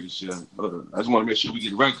 We're gonna figure this shit out. Hold on. I just want to make sure we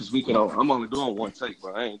get it right because I'm only doing one take,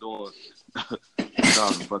 bro. I ain't doing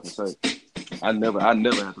 1,000 fucking takes. I never have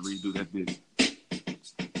to redo that video.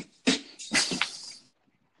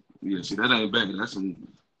 Yeah, see, that ain't bad.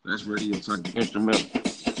 That's radio type instrumental.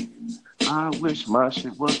 I wish my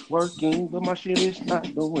shit was working, but my shit is not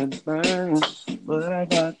doing things. But I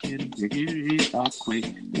got to figure it out quick,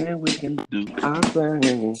 then we can do our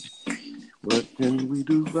thing. What can we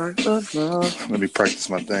do right now? Let me practice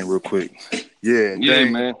my thing real quick. Yeah,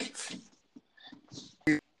 man.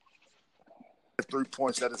 3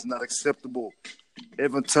 points. That is not acceptable.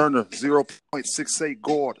 Evan Turner, 0.68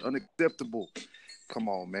 guard. Unacceptable. Come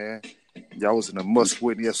on, man. Y'all was in a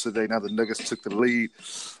must-win yesterday. Now the Nuggets took the lead.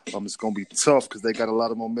 It's going to be tough because they got a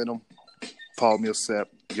lot of momentum. Paul Millsap,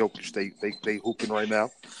 Jokic, they hooping right now.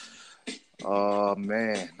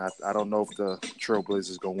 Man, I don't know if the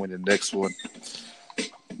Trailblazers going to win the next one.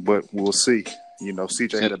 But we'll see. You know,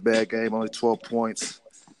 CJ had a bad game, only 12 points.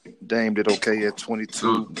 Dame did okay at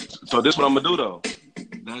 22. So this is what I'm gonna do though.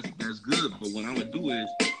 That's good. But what I'm gonna do is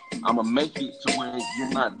I'm gonna make it to where you're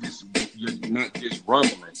not just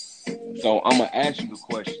rumbling. So I'm gonna ask you the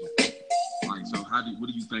question. Like, so what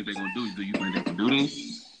do you think they're gonna do? Do you think they can do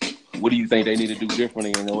this? What do you think they need to do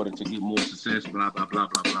differently in order to get more success? Blah blah blah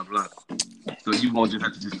blah blah blah. So you gonna just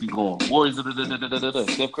have to just keep going. Warriors,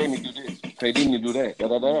 Steph Curry need to do this. KD need to do that.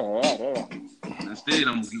 Instead,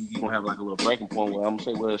 you're gonna have like a little breaking point where I'm gonna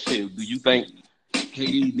say, well, shit, do you think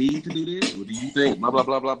KD needs to do this, or do you think blah blah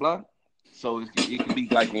blah blah blah? So it can be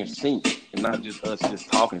like in sync and not just us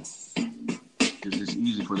just talking. Because it's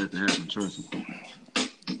easy for that to happen. Trust me.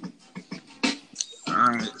 All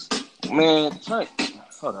right, man.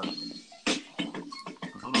 Hold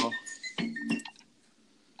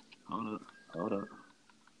on.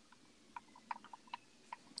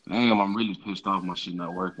 Damn, I'm really pissed off. My shit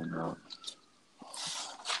not working now.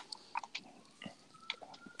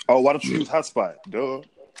 Oh, why don't you use Hotspot? Duh.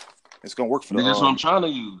 It's going to work for the... That's what I'm trying to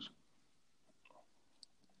use.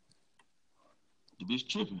 The bitch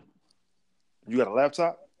tripping. You got a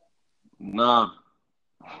laptop? Nah.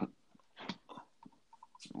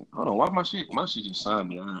 Hold on. Why my shit just signed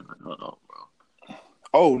me? Hold on, bro.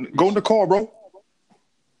 Oh, go in the car, bro.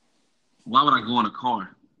 Why would I go in a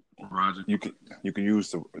car, Roger? You can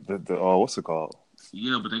use the what's it called?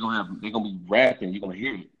 Yeah, but they're gonna be rapping. You're gonna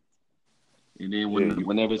hear it, and then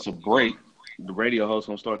whenever it's a break, the radio host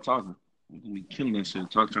gonna start talking. You're gonna be killing that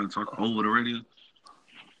shit. Trying to talk over the radio.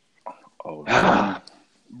 Oh,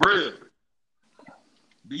 bruh.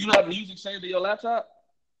 Do you have music saved to your laptop?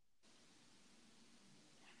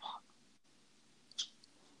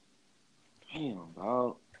 Damn,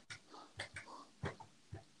 dog.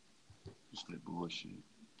 Just that bullshit.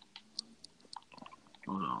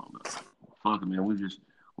 Hold on, man. Fuck it, man.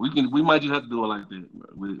 We might just have to do it like that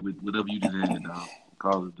with whatever you just added, dog.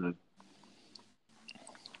 Call it the.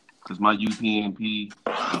 Because my UPnP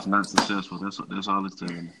is not successful. That's all it's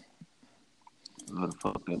telling me. What the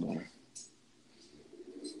fuck that, man?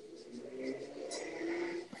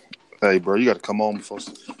 Hey, bro, you got to come on before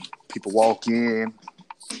people walk in.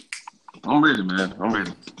 I'm ready, man. I'm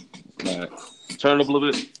ready. All right. Turn it up a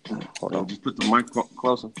little bit. Hold on. Just put the mic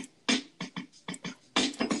closer.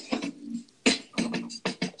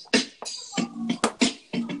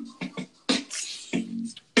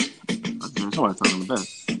 Somebody talking in the back.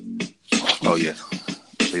 Oh, yeah.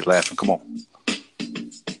 They laughing. Come on.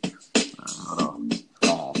 Hold on.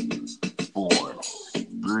 5, 4,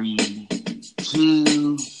 3,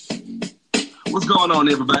 2. What's going on,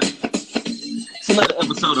 everybody? It's another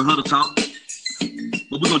episode of Huddle Talk.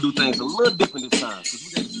 But we're going to do things a little different this time because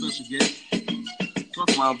we got a special guest. Talk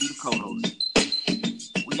around, be the co-host.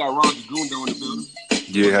 We got Roger Gundo in the building.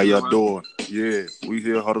 Yeah, how y'all doing? Yeah, we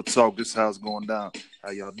here, Huddle Talk. This house going down.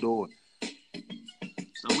 How y'all doing?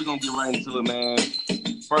 So we're going to get right into it, man.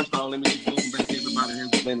 First off, let me just welcome back everybody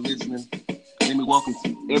who's been listening. Let me welcome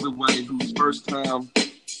to everybody who's first time.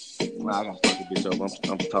 Well, I got to start the bitch over.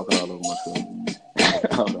 I'm talking all over myself.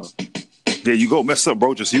 Hold on. Yeah, you go mess up,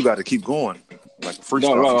 bro. Just you got to keep going. Like a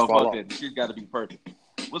freestyle. No, fuck that. Shit's got to be perfect.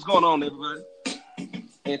 What's going on, everybody?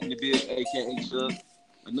 Anthony Biggs, a.k.a. Shug.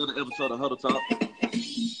 Another episode of Huddle Talk.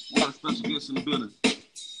 We got a special guest in the building.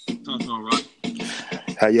 Talk to him, Roger.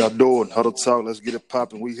 How y'all doing? Huddle Talk. Let's get it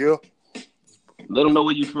popping. We here. Let them know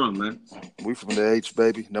where you from, man. We from the H,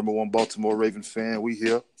 baby. #1 Baltimore Raven fan. We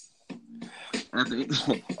here.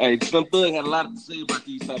 Hey, Slim Thug had a lot to say about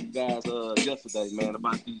these type of guys yesterday, man,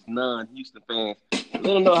 about these non-Houston fans. Let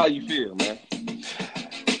them know how you feel, man.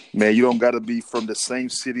 Man, you don't got to be from the same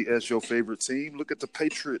city as your favorite team. Look at the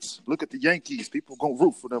Patriots. Look at the Yankees. People going to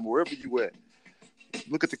root for them wherever you at.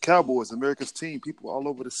 Look at the Cowboys, America's team. People all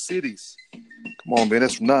over the cities. Come on, man.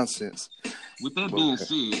 That's nonsense. With that being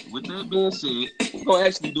said, we're going to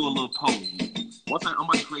actually do a little poll. Once I'm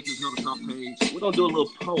going to create this Huddle Talk page, we're going to do a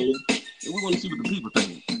little poll, and we're going to see what the people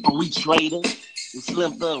think. Are we trading? Is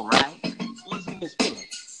Slim Thug right? Or is he misfeeling?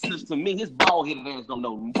 Because to me, his bald-headed ass don't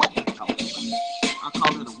know what he's talking about. I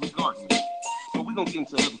call it a weak argument. So we're going to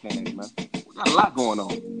get into everything, man. We got a lot going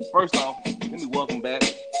on. First off, Let me welcome back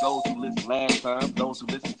those who listened last time, those who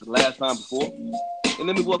listened to the last time before. And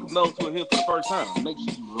let me welcome those who are here for the first time. Make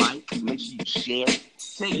sure you like, make sure you share.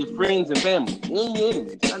 Tell your friends and family and your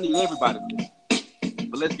enemies. I need everybody to listen.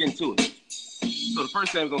 But let's get into it. So the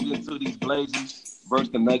first thing we're going to get into these Blazers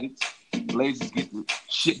versus the Nuggets. Blazers get the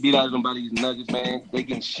shit beat out of them by these Nuggets, man. They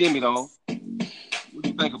getting shimmied on. What do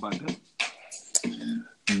you think about that?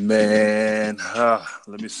 Man,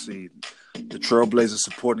 let me see. The Trailblazers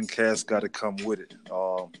supporting cast got to come with it.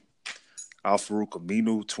 Al-Farouq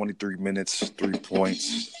Aminu, 23 minutes, 3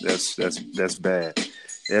 points. That's bad.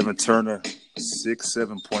 Evan Turner,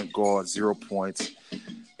 6'7" point guard, 0 points.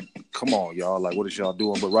 Come on, y'all. Like, what is y'all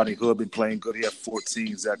doing? But Rodney Hood been playing good. He had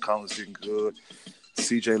 14. Zach Collins getting good.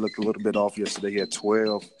 CJ looked a little bit off yesterday. He had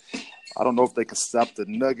 12. I don't know if they can stop the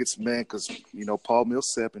Nuggets, man, because, Paul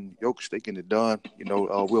Millsap and Jokic, they getting it done.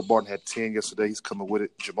 Will Barton had 10 yesterday. He's coming with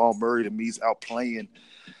it. Jamal Murray, to me, is outplaying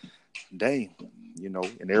Dame,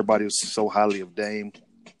 and everybody was so highly of Dame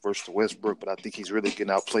versus Westbrook, but I think he's really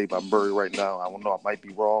getting outplayed by Murray right now. I don't know. I might be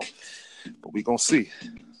wrong, but we're going to see.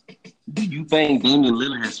 Do you think Damian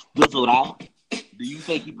Lillard has fizzled out? Do you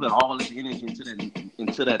think he put all his energy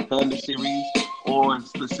into that Thunder series, or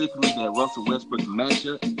specifically that Russell Westbrook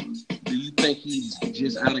matchup? Do you think he's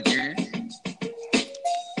just out of gas?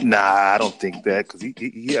 Nah, I don't think that, because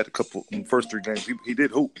he had a couple in the first 3 games. He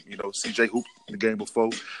did hoop. CJ hooped the game before.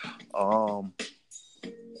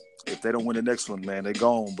 If they don't win the next one, man, they're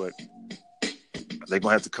gone. But they're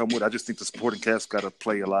gonna have to come with. I just think the supporting cast got to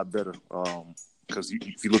play a lot better. Because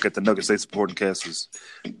if you look at the Nuggets, they supporting cast is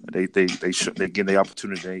they getting the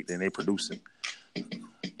opportunity and they producing.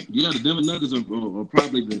 Yeah, the Denver Nuggets are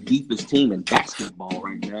probably the deepest team in basketball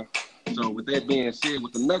right now. So with that being said,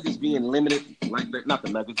 with the Nuggets being limited like that, not the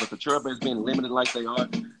Nuggets, but the Trailblazers being limited like they are,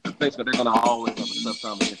 I think that they're going to always have a tough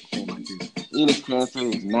time against a team like this. Enes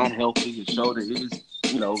Kanter is not healthy. His shoulder is,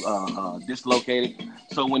 dislocated.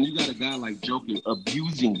 So when you got a guy like Jokic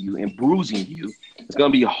abusing you and bruising you, it's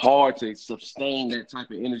going to be hard to sustain that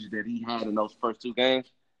type of energy that he had in those first 2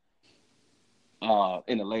 games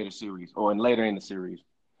in the later series or later in the series.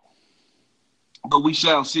 But we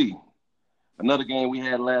shall see. Another game we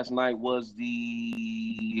had last night was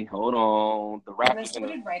the Raptors. When I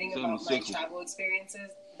started writing about my travel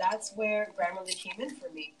experiences, that's where Grammarly came in for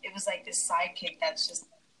me. It was like this sidekick that's just.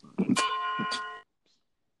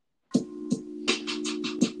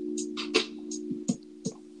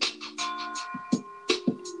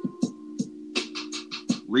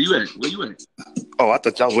 Where you at? Oh, I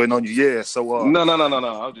thought y'all was waiting on you. Yeah, so No. I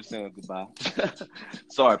was just saying goodbye.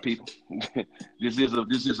 Sorry, people. This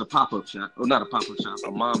is a pop-up shop. Or not a pop-up shop,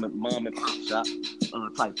 a mom and pop shop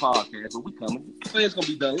type podcast. But we coming. It's gonna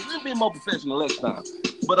be done. It's gonna be more professional next time.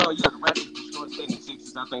 But the Raptors destroyed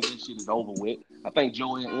 76ers. I think this shit is over with. I think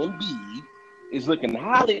Joel Embiid is looking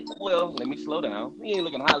highly. Well, let me slow down. He ain't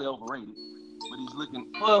looking highly overrated, but he's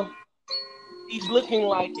looking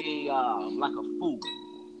like a fool.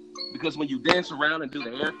 Because when you dance around and do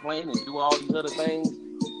the airplane and do all these other things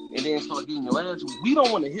and then start getting your ass, we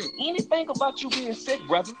don't want to hear anything about you being sick,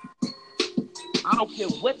 brother. I don't care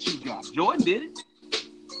what you got. Jordan did it.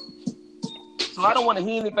 So I don't want to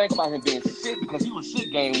hear anything about him being sick because he was sick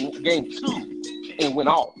game 2 and went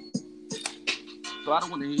off. So I don't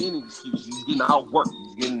want to hear any excuses. He's getting outworked.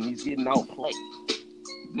 He's getting outplayed.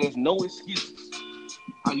 There's no excuses.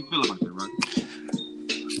 How you feel about that, right?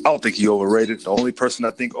 I don't think he overrated. The only person I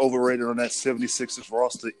think overrated on that 76ers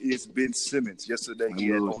roster is Ben Simmons. Yesterday, he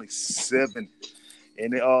had only 7.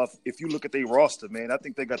 And if you look at their roster, man, I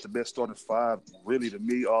think they got the best starting 5, really, to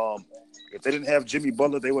me. If they didn't have Jimmy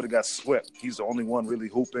Butler, they would have got swept. He's the only one really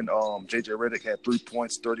hooping. J.J. Redick had 3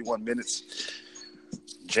 points, 31 minutes.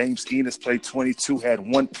 James Enos played 22, had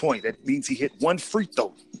 1 point. That means he hit 1 free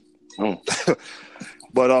throw.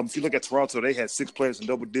 But if you look at Toronto, they had 6 players in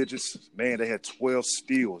double digits. Man, they had 12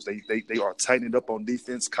 steals. They are tightening up on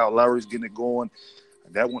defense. Kyle Lowry's getting it going.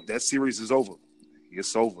 That series is over.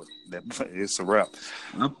 It's over. It's a wrap.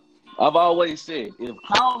 I've always said, if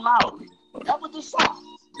Kyle Lowry ever decides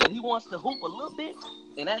that he wants to hoop a little bit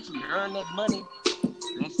and actually earn that money,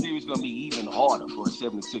 that series is going to be even harder for a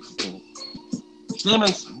 76ers team.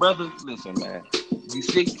 Simmons, brother, listen, man. You're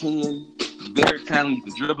 6'10", very talented. You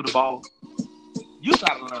can dribble the ball. You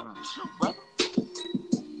gotta learn how to shoot, brother.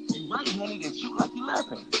 You right-handed and shoot like you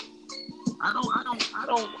left-handed. I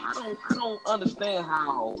don't understand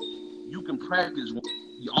how you can practice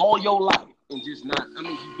all your life and just not. I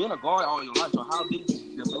mean, you've been a guard all your life, so how did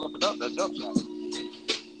you develop it up that jump shot?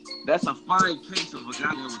 That's a fine case of a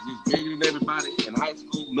guy that was just bigger than everybody in high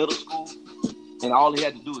school, middle school, and all he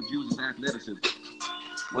had to do was use his athleticism.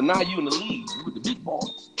 Well, now you in the league, you with the big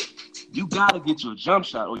boys. You got to get your jump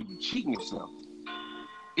shot or you're cheating yourself.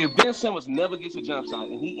 If Ben Simmons never gets a jump shot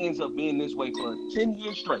and he ends up being this way for 10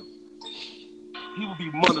 years straight, he will be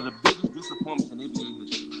one of the biggest disappointments in NBA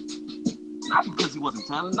history. Not because he wasn't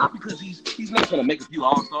talented, not because he's not going to make a few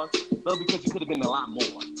All-Stars, but because he could have been a lot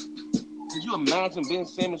more. Could you imagine Ben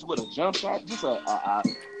Simmons with a jump shot? Just a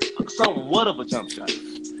somewhat of a jump shot.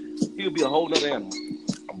 He'll be a whole nother animal.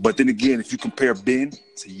 But then again, if you compare Ben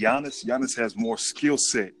to Giannis has more skill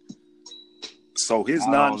set. So his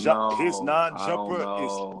non-jumper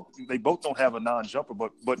is they both don't have a non-jumper,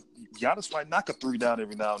 but Giannis might knock a three down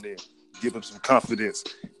every now and then, give him some confidence.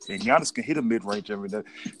 And Giannis can hit a mid-range every day.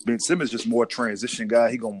 Ben Simmons just more a transition guy.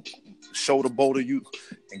 He gonna shoulder boulder you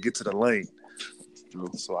and get to the lane.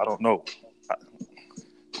 So I don't know.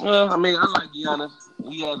 Well, I mean, I like Giannis.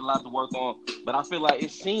 He has a lot to work on, but I feel like it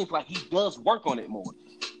seems like he does work on it more.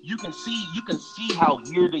 You can see how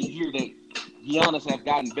year to year that Giannis has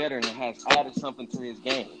gotten better and has added something to his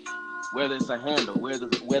game. Whether it's a handle,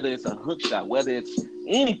 whether it's a hook shot, whether it's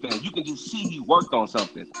anything, you can just see he worked on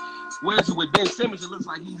something. Whereas with Ben Simmons, it looks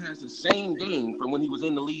like he has the same game from when he was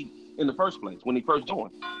in the league in the first place, when he first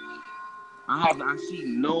joined. I see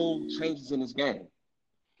no changes in his game.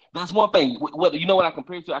 That's one thing. Whether you know what I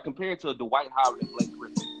compare it to? I compare it to Dwight Howard and Blake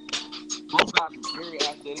Griffin. Both guys are very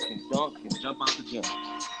athletic, can dunk, can jump out the gym.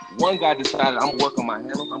 One guy decided, I'm going to work on my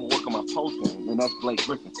handles, I'm going to work on my post game, and that's Blake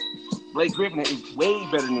Griffin. Blake Griffin is way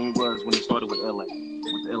better than he was when he started with the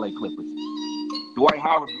LA Clippers. Dwight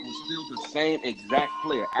Howard was still the same exact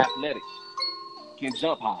player, athletic, can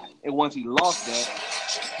jump high. And once he lost that,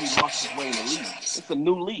 he lost his way in the league. It's a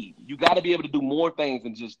new league. You got to be able to do more things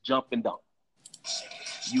than just jump and dunk.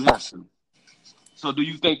 You have to. So do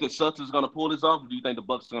you think that Celtics is going to pull this off, or do you think the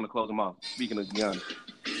Bucks are going to close them off? Speaking of Giannis.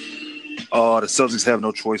 The Celtics have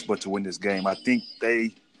no choice but to win this game. I think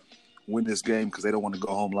they win this game because they don't want to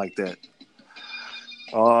go home like that.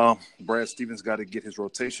 Brad Stevens got to get his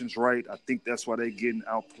rotations right. I think that's why they're getting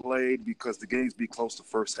outplayed, because the games be close to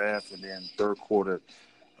first half, and then third quarter,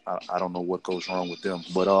 I don't know what goes wrong with them.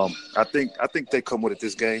 But I think they come with it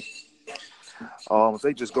this game. If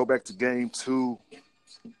they just go back to game 2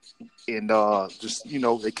 and just,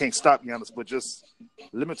 they can't stop Giannis, but just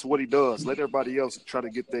limit to what he does. Let everybody else try to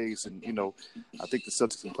get theirs. And, I think the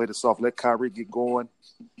Celtics can play this off. Let Kyrie get going.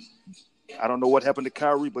 I don't know what happened to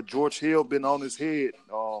Kyrie, but George Hill been on his head.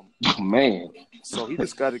 Man. So he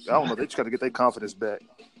just got to, I don't know, they just got to get their confidence back.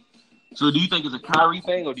 So do you think it's a Kyrie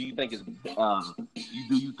thing, or do you think it's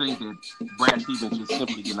do you think that Brad Stevens just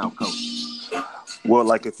simply getting out coached? Well,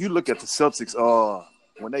 like if you look at the Celtics,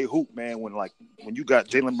 when they hoop, man, when you got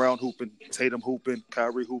Jaylen Brown hooping, Tatum hooping,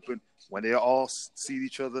 Kyrie hooping, when they all see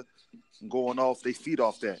each other going off, they feed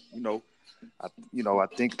off that. I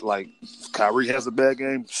think like if Kyrie has a bad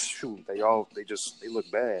game, shoot, they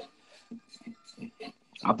look bad.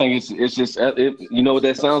 I think it's just you know what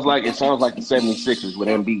that sounds like? It sounds like the 76ers with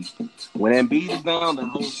Embiid. When Embiid is down, the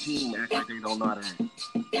whole team acts like they don't know how to act.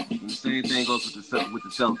 And the same thing goes with the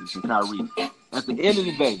Celtics and Kyrie. At the end of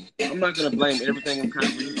the day, I'm not going to blame everything on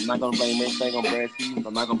Kyrie. I'm not going to blame everything on Brad Stevens.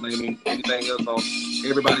 I'm not going to blame anything else on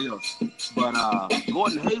everybody else. But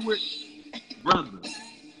Gordon Hayward, brother,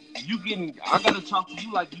 I got to talk to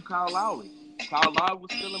you like you Kyle Lowry. Kyle Lowry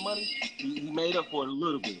was stealing money. He made up for it a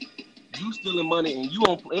little bit. You stealing money, and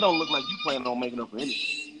it don't look like you planning on making up for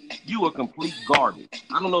anything. You are complete garbage.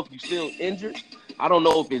 I don't know if you're still injured. I don't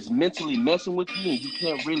know if it's mentally messing with you and you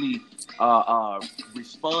can't really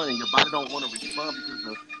respond, and your body don't want to respond because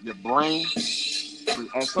of your brain.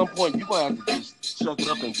 But at some point, you're going to have to just chuck it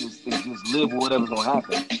up and just live with whatever's going to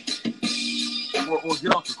happen. Or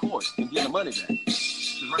get off the court and get the money back.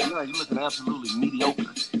 Because right now, you're looking absolutely mediocre.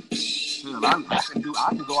 Hell, I can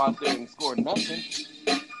go out there and score nothing.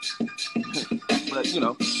 But, do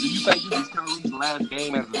you think this is Kyrie's last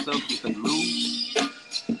game as a Celtics and lose?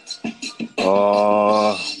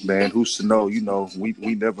 Man, who's to know?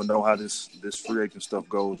 We never know how this free agent stuff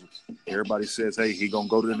goes. Everybody says, hey, he going to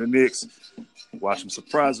go to the Knicks. Watch him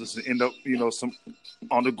surprise us and end up, some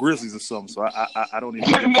on the Grizzlies or something. So I don't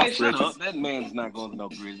even man, shut up. That man's not going to no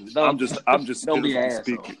Grizzlies. I'm just don't be an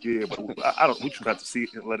speaking. Yeah, but we just got to see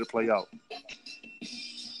it and let it play out.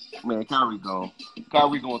 Man, Kyrie gone.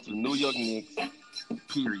 Kyrie going to the New York Knicks.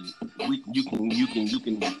 Period. You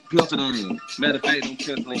can pencil that in. Matter of fact, don't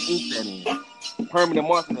pencil and ink that in. Permanent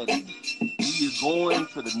marker that in. He is going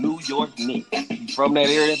to the New York Knicks. He's from that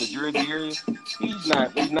area, the Jersey area. He's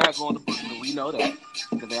not going to Brooklyn. We know that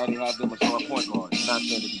because they already have them a star point guard. I'm not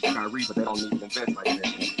saying that he's Kyrie, but they don't need to invest like that.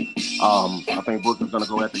 I think Brooklyn's gonna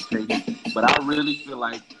go after KD, but I really feel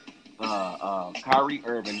like Kyrie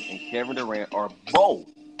Irving and Kevin Durant are both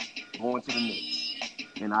going to the Knicks.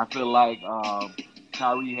 And I feel like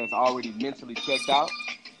Kyrie has already mentally checked out.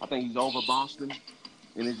 I think he's over Boston,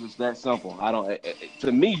 and it's just that simple.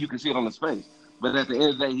 To me, you can see it on his face. But at the end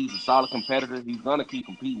of the day, he's a solid competitor. He's gonna keep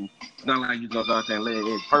competing. It's not like he's gonna go out there and lay an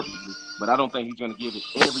egg perfectly. But I don't think he's gonna give it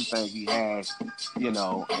everything he has,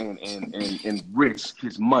 and risk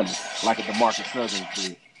his money like a DeMarcus Cousins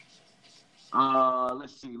did.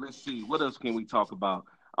 Let's see. What else can we talk about?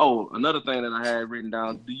 Oh, another thing that I had written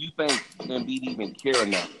down. Do you think Embiid even care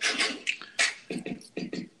enough?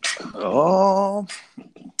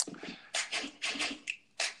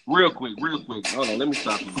 Real quick. Hold on, let me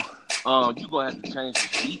stop you. You gonna have to change the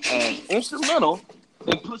beat as instrumental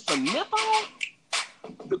and put some nip on.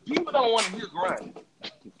 The people don't want to hear grind.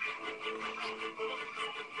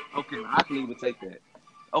 Okay, I can even take that.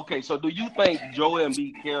 Okay, so do you think Joel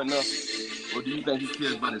Embiid care enough, or do you think he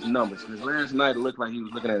cares about his numbers? Because last night it looked like he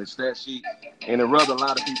was looking at his stat sheet, and it rubbed a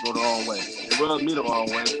lot of people the wrong way. It rubbed me the wrong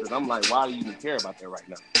way because I'm like, why do you even care about that right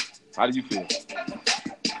now? How do you feel?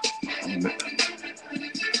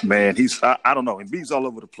 Man, I don't know. Embiid's all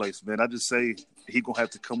over the place, man. I just say he gonna have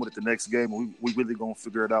to come with it the next game, and we really gonna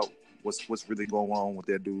figure it out. What's really going on with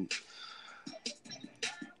that dude?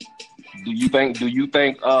 Do you think he's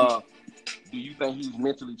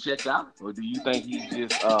mentally checked out, or do you think he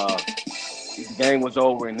just the game was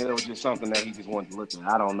over and it was just something that he just wanted to look at?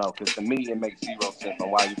 I don't know, because to me it makes zero sense on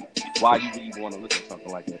why you even want to look at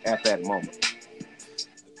something like that at that moment.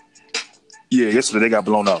 Yeah, yesterday they got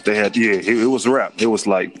blown out. They had it was a wrap. It was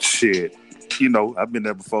like shit. I've been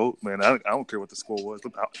there before, man. I don't care what the score was.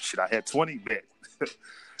 Shit, I had 20 bet.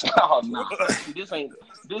 Oh no! This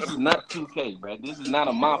is not 2K, bro. This is not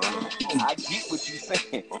a mafia. I get what you're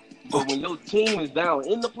saying, but when your team is down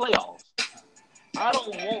in the playoffs, I don't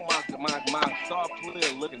want my star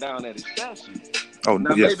player looking down at his stat sheet. Oh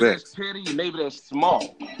now, yes, maybe that's petty, maybe that's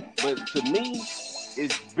small, but to me,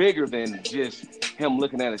 it's bigger than just him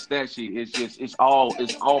looking at his stat sheet. It's all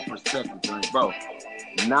perspective, like, bro.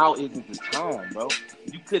 Now isn't the time, bro.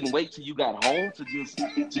 You couldn't wait till you got home to get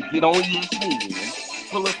on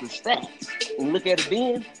ESPN, pull up the stats, and look at it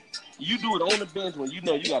then. You do it on the bench when you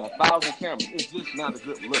know you got 1,000 cameras. It's just not a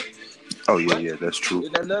good look. Oh yeah, that's true.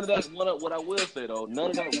 None of that. What I will say though, none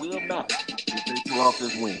of that will matter if they pull off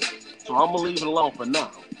this win. So I'm gonna leave it alone for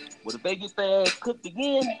now. But if they get their ass cooked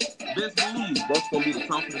again, best believe that's gonna be the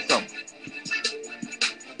talk of the summer.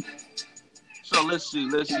 So let's see.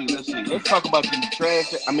 Let's talk about these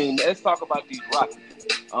trash. Let's talk about these Rockets.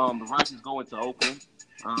 The Rockets going to Oakland,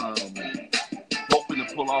 hoping to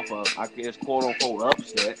pull off a, quote unquote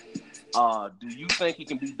upset. Do you think it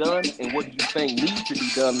can be done, and what do you think needs to be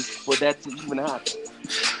done for that to even happen?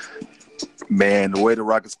 Man, the way the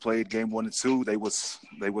Rockets played game 1 and 2, they was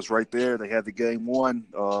right there. They had the game won.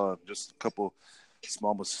 Just a couple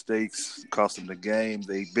small mistakes cost them the game.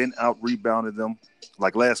 They've been out rebounded them.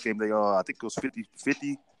 Like last game, they I think it was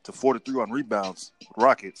 50 to 43 on rebounds,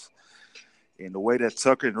 Rockets. And the way that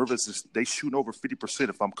Tucker and Rivers they shooting over 50%,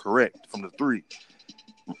 if I'm correct, from the three.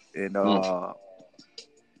 And I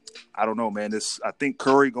don't know, man. I think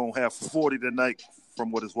Curry gonna have 40 tonight,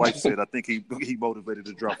 from what his wife said. I think he motivated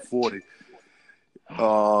to drop 40.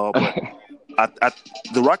 But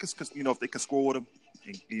the Rockets, if they can score with him,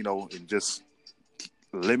 and just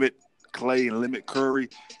limit Clay and limit Curry,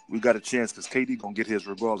 we got a chance because KD gonna get his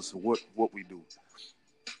regardless of what we do.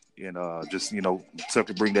 And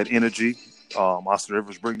Tucker bring that energy. Austin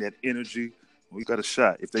Rivers bring that energy. We got a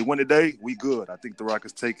shot. If they win today, we good. I think the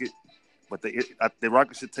Rockets take it. But the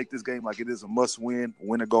Rockets should take this game like it is a must-win,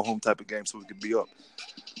 win or go home type of game, so we can be up.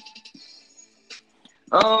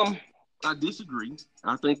 I disagree.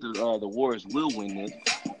 I think the Warriors will win this.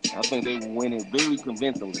 I think they will win it very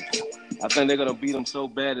convincingly. I think they're going to beat them so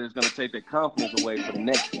bad that it's going to take their confidence away for the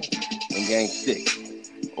next game in Game 6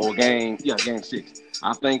 or Game 6.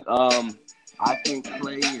 I think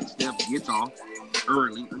Clay and Steph gets off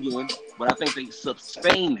early again, but I think they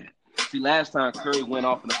sustain that. See, last time Curry went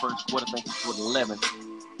off in the first quarter, I think he scored 11,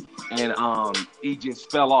 and he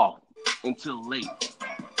just fell off until late,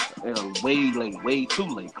 way too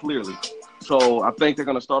late, clearly. So I think they're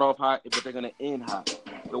going to start off hot, but they're going to end hot.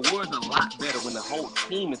 The Warriors are a lot better when the whole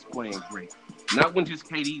team is playing great, not when just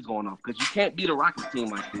KD's going off, because you can't beat a Rockets team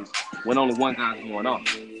like this when only one guy's going off.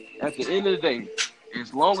 At the end of the day,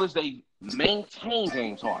 as long as they maintain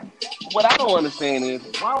James Harden, what I don't understand is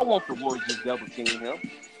why won't the Warriors just double team him?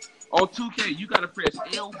 On 2K, you gotta press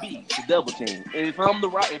LB to double team. And if I'm the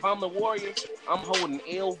Warriors, I'm holding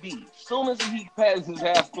LB. As soon as he passes his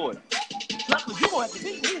half court, Tucker, you gonna have to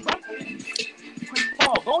beat me, bro. Chris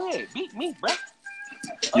Paul, go ahead, beat me, bro.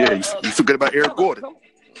 Yeah, you forget about Eric Gordon.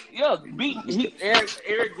 Yeah,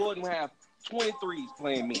 Eric Gordon have 23s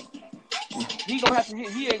playing me. He gonna have to hit.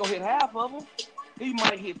 He ain't gonna hit half of them. He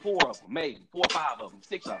might hit 4 of them, maybe 4 or 5 of them,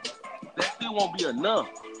 6 of them. That still won't be enough.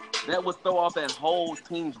 That would throw off that whole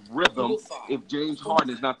team's rhythm if James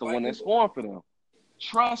Harden is not the one that's scoring for them.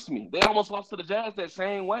 Trust me, they almost lost to the Jazz that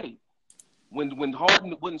same way. When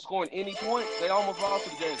Harden wasn't scoring any points, they almost lost to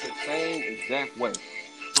the Jazz that same exact way.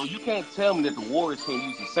 So you can't tell me that the Warriors can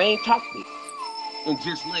use the same tactic and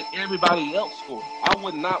just let everybody else score. I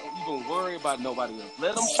would not even worry about nobody else.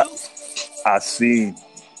 Let them shoot. I seen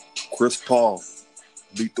Chris Paul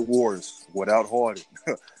beat the Warriors without Harden.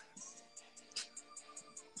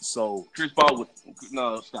 So Chris Paul would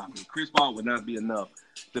stop it. Chris Paul would not be enough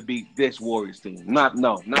to beat this Warriors team. Not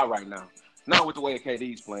right now. Not with the way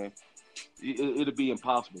KD's playing. It'll be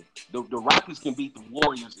impossible. The Rockets can beat the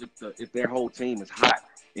Warriors if their whole team is hot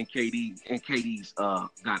and KD's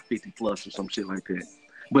got 50 plus or some shit like that.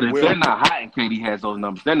 But if they're not hot and KD has those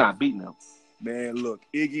numbers, they're not beating them. Man, look,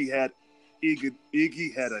 Iggy had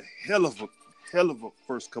a hell of a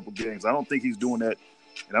first couple games. I don't think he's doing that,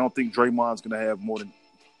 and I don't think Draymond's gonna have more than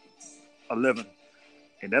 11.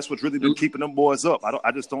 And that's what's really been keeping them boys up.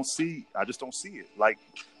 I just don't see it. Like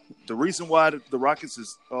the reason why the Rockets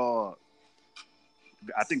is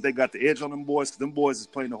I think they got the edge on them boys because them boys is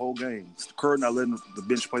playing the whole game. Kerr not letting the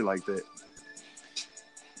bench play like that.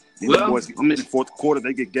 Boys, in the fourth quarter,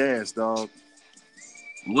 they get gassed, dog.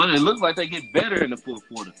 Well, it looks like they get better in the fourth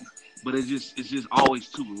quarter, but it's just always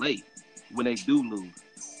too late when they do lose.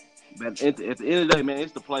 But at the end of the day, man,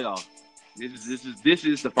 it's the playoffs. This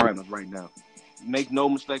is the finals right now. Make no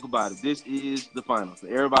mistake about it. This is the finals.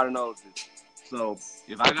 Everybody knows this. So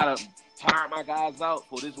if I gotta tire my guys out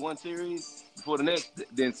for this one series before the next,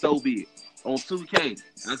 then so be it. On 2K,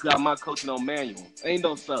 I got my coaching on manual. Ain't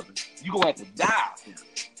no Southern. You gonna have to die out here.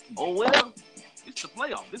 Oh well, it's the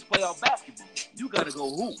playoff. This playoff basketball. You gotta go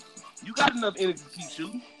hoop. You got enough energy to keep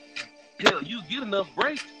shooting. Hell, you get enough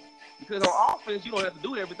breaks because on offense you don't have to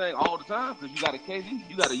do everything all the time because you got a KD,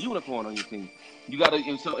 you got a unicorn on your team. You got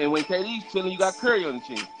and when KD's chilling, you got Curry on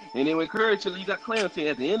the team. And then when Curry's chilling, you got Clay on the team.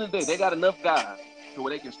 At the end of the day, they got enough guys to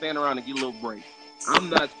where they can stand around and get a little break. I'm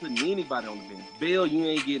not putting anybody on the bench. Bill, you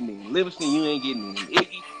ain't getting in. Livingston, you ain't getting in.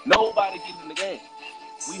 Iggy, nobody getting in the game.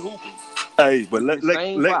 We hooping. Hey, but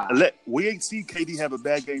let we ain't seen KD have a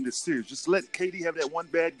bad game this series. Just let KD have that one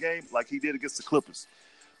bad game like he did against the Clippers.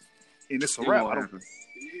 And it's a wrap.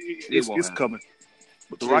 It's coming.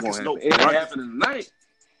 But the Rockets know it ain't happening tonight.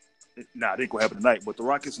 Nah, it ain't gonna happen tonight. But the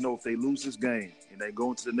Rockets know if they lose this game and they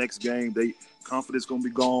go into the next game, they confidence gonna be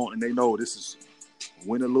gone, and they know this is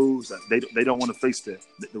win or lose. They don't want to face that.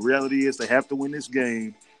 The reality is they have to win this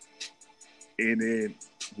game, and then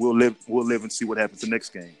we'll live and see what happens the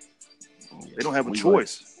next game. They don't have a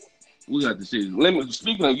choice. We got to see.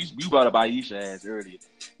 Speaking of, you brought up Aisha ass earlier.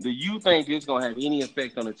 Do you think it's gonna have any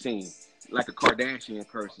effect on the team, like a Kardashian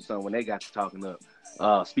curse or something when they got to talking up?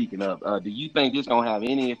 Speaking up, do you think this gonna have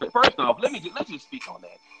any effect? First off, let's just speak on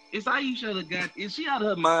that. Is Aisha the guy? Is she out of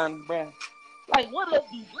her mind, bruh? Like, what else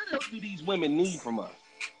do these women need from us?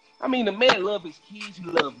 I mean, the man love his kids, he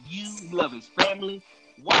love you, he love his family.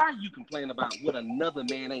 Why are you complaining about what another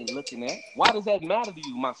man ain't looking at? Why does that matter to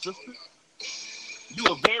you, my sister? You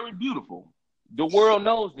are very beautiful. The world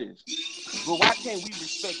knows this. But why can't we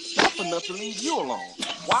respect self enough to leave you alone?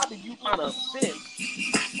 Why do you find upset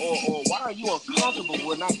or why are you uncomfortable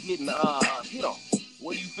with not getting hit on?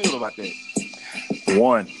 What do you feel about that?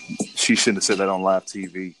 One, she shouldn't have said that on live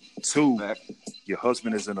TV. Two, your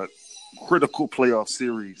husband is in a critical playoff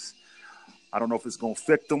series. I don't know if it's going to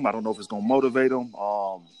affect them. I don't know if it's going to motivate them.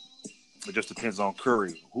 It just depends on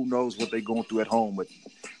Curry. Who knows what they're going through at home, but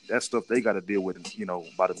that stuff they got to deal with,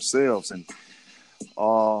 by themselves. And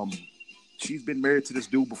she's been married to this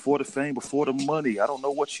dude before the fame, before the money. I don't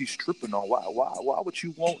know what she's tripping on. Why would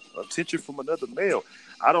you want attention from another male?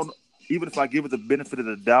 I don't. Even if I give her the benefit of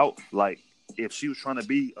the doubt, like if she was trying to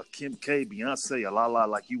be a Kim K, Beyonce, a la,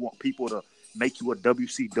 like you want people to make you a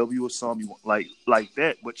WCW or something, you want, like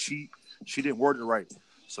that. But she didn't word it right.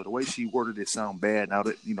 So the way she worded it sound bad. Now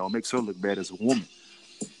that it makes her look bad as a woman.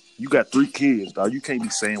 You got 3 kids, dog. You can't be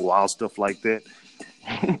saying wild stuff like that.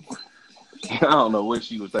 I don't know what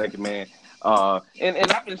she was thinking, man.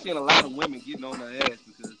 And I've been seeing a lot of women getting on their ass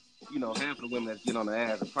because half of the women that's getting on their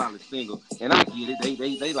ass are probably single, and I get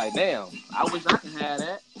it. They like, damn, I wish I could have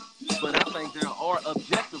that. But I think there are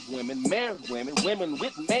objective women, married women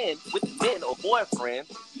with men or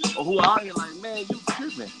boyfriends, or who are out here like, man, you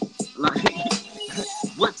tripping. Like,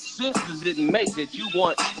 what sense does it make that you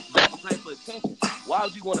want that type of attention? Why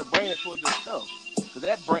would you want to bring it towards yourself? Because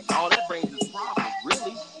all that brings is problems,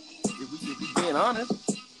 really. If we being honest.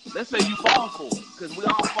 Let's say you fall for it, because we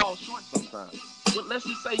all fall short sometimes. But let's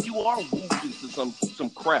just say you are wooed into some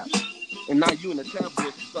crap, and now you in the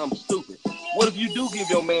tabloids for something stupid. What if you do give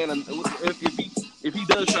your man, if he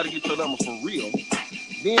does try to get your number for real,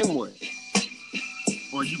 then what?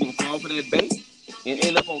 Or you gonna fall for that bait and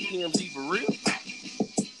end up on TMZ for real?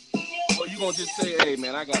 Or you gonna just say, hey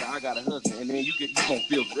man, I got a husband, and then you gonna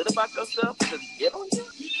feel good about yourself because he hit on you?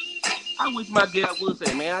 I wish my gal would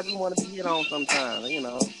say, man, I just want to be hit on sometimes, you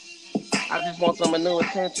know. I just want some new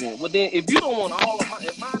attention. Well, then, if you don't want all of mine,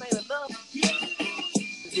 if mine ain't enough,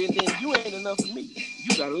 then you ain't enough for me.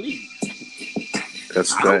 You gotta leave.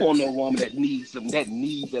 That's I don't want no woman that needs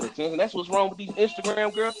that attention. That's what's wrong with these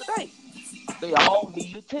Instagram girls today. They all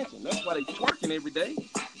need attention. That's why they twerking every day.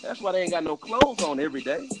 That's why they ain't got no clothes on every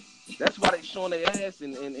day. That's why they showing their ass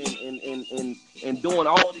and doing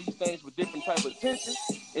all these things for different type of attention,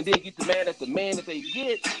 and then get the man that they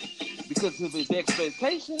get because of his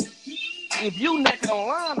expectations. If you naked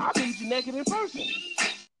online, I need you naked in person,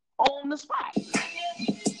 on the spot.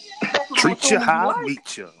 Treat you how I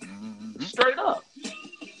meet you. Straight up.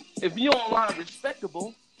 If you online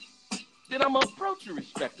respectable, then I'm gonna approach you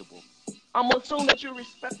respectable. I'm gonna assume that you're a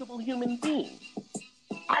respectable human being.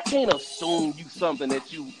 I can't assume you something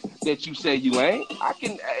that you say you ain't. I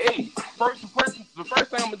can. Hey, the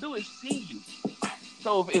first thing I'm gonna do is see you.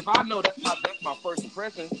 So if I know that's my first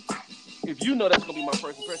impression, if you know that's gonna be my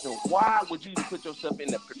first impression, why would you put yourself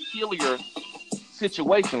in a peculiar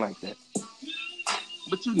situation like that?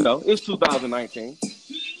 But you know, it's 2019.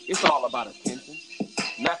 It's all about attention,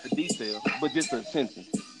 not the details, but just the attention.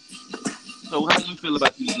 So how do you feel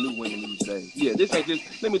about these new women these days? Yeah, this ain't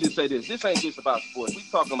just. Let me just say this. This ain't just about sports. We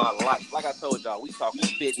talking about life. Like I told y'all, we talking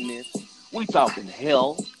fitness. We talking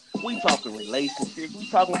health. We talking relationships. We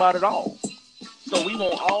talking about it all. So we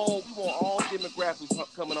want all demographics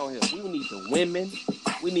coming on here. We need the women.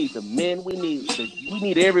 We need the men. We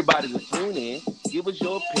need everybody to tune in. Give us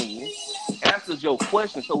your opinion. Answer your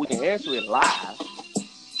question so we can answer it live.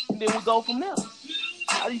 And then we go from there.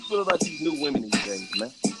 How do you feel about these new women these days,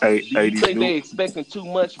 man? Do you think they expecting too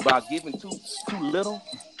much by giving too little?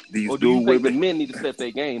 Or do you think the men need to step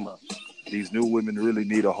their game up? These new women really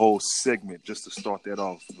need a whole segment just to start that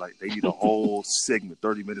off. Like, they need a whole segment,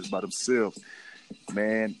 30 minutes by themselves.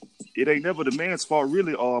 Man, it ain't never the man's fault,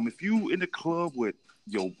 really. If you in the club with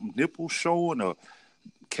your nipples showing or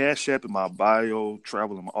Cash App in my bio,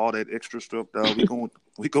 traveling, all that extra stuff, dog,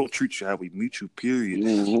 we gonna treat you how we meet you, period.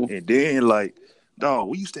 Mm-hmm. And then, like, dog,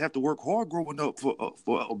 we used to have to work hard growing up for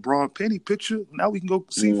a Braun Penny picture. Now we can go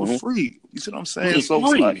see for free. You see what I'm saying? So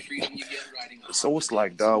it's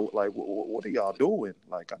like, dog, like, what are y'all doing?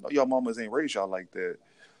 Like, I know y'all mamas ain't raised y'all like that.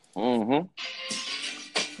 Mm-hmm.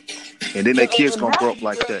 And then their kids gonna grow up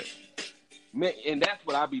like that. Man, and that's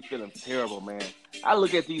what I be feeling terrible, man. I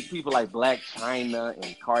look at these people like Black China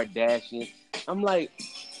and Kardashian. I'm like,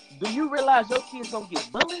 do you realize your kids gonna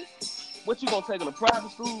get bullied? What, you gonna take them to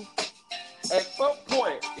private school? At some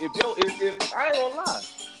point, if I ain't gonna lie,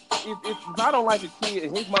 if I don't like a kid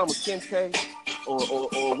and his mama's Kim K or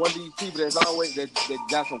one of these people that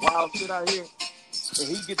got some wild shit out here, and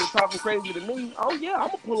he get to talking crazy to me, oh yeah, I'm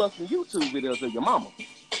gonna pull up some YouTube videos of your mama.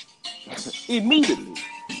 Immediately.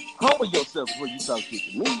 Humble yourself before you talk shit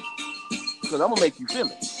to me, because I'm gonna make you feel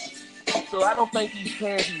it. So I don't think these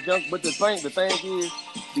parents, but the thing is,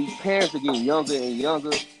 these parents are getting younger and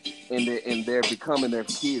younger, and they're becoming their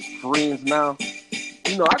kids' friends now.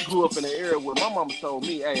 You know, I grew up in an era where my mama told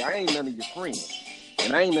me, hey, I ain't none of your friends,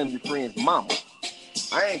 and I ain't none of your friends' mama.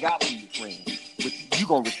 I ain't got to be your friend, but you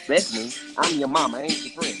gonna respect me. I'm your mama, I ain't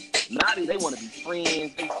your friend. Now they want to be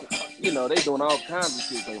friends. They doing all kinds of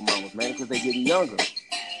shit to their mamas, man, because they getting younger.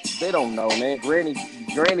 They don't know, man.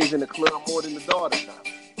 Granny's in the club more than the daughters now.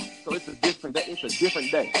 So it's a different day.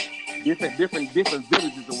 Different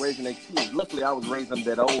villages are raising their kids. Luckily, I was raised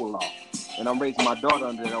under that old law, and I'm raising my daughter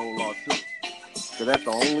under that old law too. So that's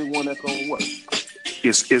the only one that's gonna work.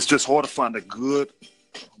 It's just hard to find a good,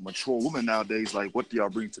 mature woman nowadays. Like, what do y'all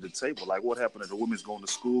bring to the table? Like, what happened to the women's going to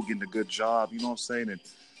school, getting a good job? You know what I'm saying? And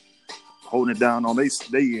holding it down on they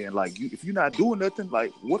end. Like, if you're not doing nothing,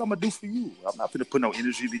 like, what I'm gonna do for you? I'm not gonna put no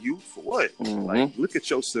energy to you for what? Mm-hmm. Like, look at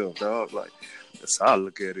yourself, dog. Like, that's how I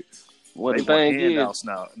look at it. Well, they the thing want handouts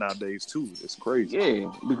nowadays too. It's crazy.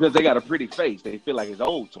 Yeah, because they got a pretty face. They feel like it's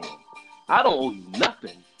old to them. I don't owe you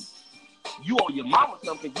nothing. You owe your mama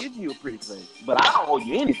something, give you a pretty face, but I don't owe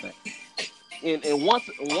you anything. And once,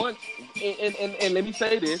 and let me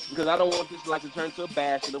say this, because I don't want this to turn to a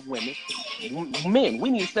bashing of women. Men,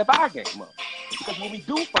 we need to step our game up. Because when we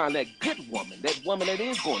do find that good woman, that woman that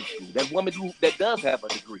is going to school, that woman that does have a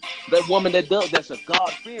degree, that woman that's a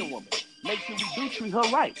God-fearing woman, make sure we do treat her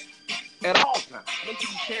right at all times. Make sure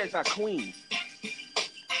we cherish our queens.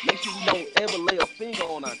 Make sure we don't ever lay a finger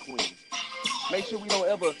on our queens. Make sure we don't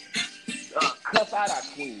ever cuss out our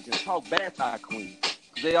queens and talk bad to our queens.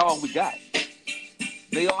 They all we got.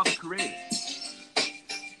 They all the creators.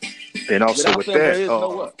 And also with that,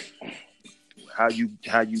 no how you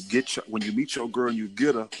get when you meet your girl and you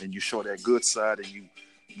get her and you show that good side and you're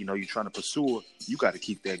trying to pursue her, you got to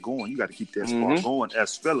keep that going. You got to keep that spark going.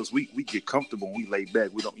 As fellas, we get comfortable and we lay back.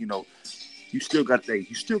 We don't, you still got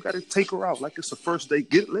to take her out like it's the first day.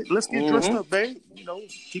 Let's get dressed up, babe.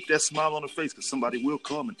 Keep that smile on her face because somebody will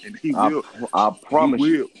come and he will. I promise he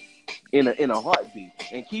you. In a heartbeat.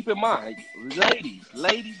 And keep in mind, ladies,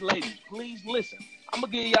 please listen. I'm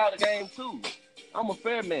gonna give y'all the game too. I'm a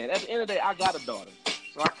fair man. At the end of the day, I got a daughter.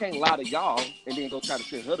 So I can't lie to y'all and then go try to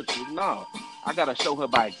tell her the truth. No. I gotta show her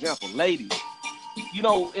by example. Ladies, in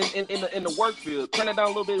the work field, turn it down a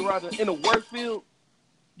little bit, Roger. In the work field,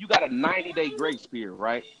 you got a 90-day grace period,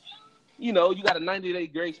 right? You got a 90-day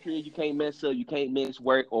grace period. You can't mess up, you can't miss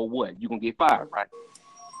work or what? You're gonna get fired, right?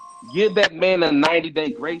 Give that man a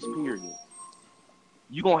 90-day grace period.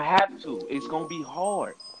 You're going to have to. It's going to be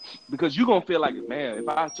hard. Because you're going to feel like, man, if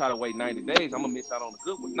I try to wait 90 days, I'm going to miss out on the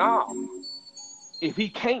good one. No. If he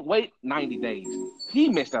can't wait 90 days, he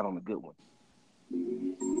missed out on the good one.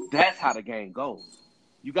 That's how the game goes.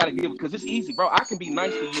 You got to give it, because it's easy, bro. I can be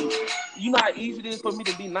nice to you. You know how easy it is for me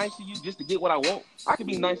to be nice to you just to get what I want? I can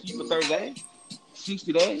be nice to you for 30 days,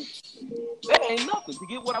 60 days. That ain't nothing to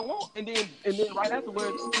get what I want. And then right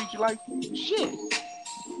afterwards, treat you like shit.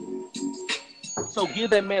 So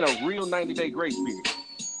give that man a real 90-day grace period.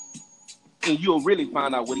 And you'll really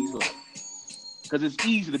find out what he's like. Because it's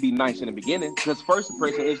easy to be nice in the beginning. Because first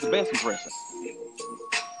impression is the best impression.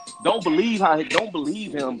 Don't believe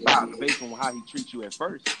him based on how he treats you at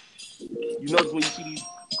first. You notice when you see these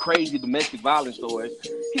crazy domestic violence stories,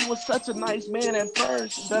 he was such a nice man at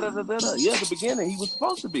first. Yeah, at the beginning, he was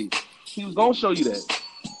supposed to be. He was gonna show you that.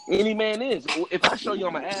 Any man is. If I show you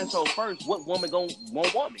I'm an asshole first, what woman won't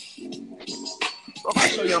want me? So if I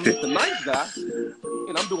show you I'm Mr. Nice Guy,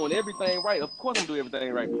 and I'm doing everything right, of course I'm doing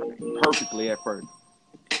everything right perfectly at first.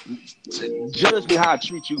 Judge me how I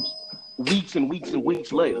treat you weeks and weeks and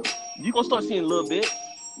weeks later. You're gonna start seeing a little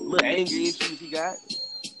anger issues he got,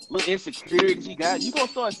 little insecurities he got. You're gonna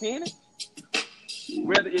start seeing it,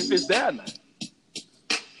 whether if it's there or not.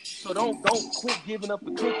 So don't quit giving up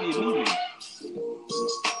the cookie immediately.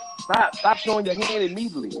 Stop showing your hand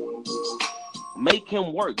immediately. Make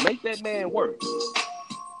him work. Make that man work.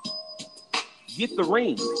 Get the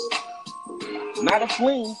ring. Not a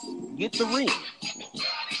fling. Get the ring.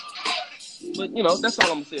 But, that's all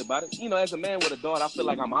I'm going to say about it. As a man with a daughter, I feel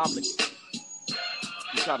like I'm obligated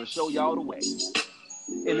to try to show y'all the way.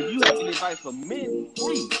 And if you have any advice for men,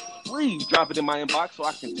 please drop it in my inbox so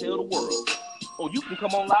I can tell the world. Or you can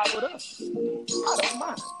come on live with us. I don't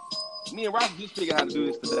mind. Me and Rocky just figured out how to do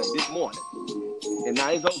this today, this morning. And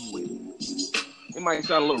now it's over with. It might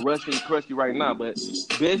sound a little rusty and crusty right now, but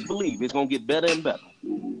best believe it's going to get better and better.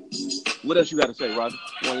 What else you got to say, Roger?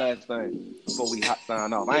 One last thing before we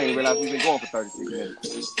sign off. I ain't realized we've been going for 36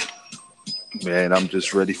 minutes. Man, I'm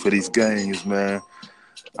just ready for these games, man.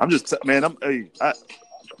 The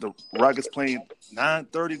Rockets playing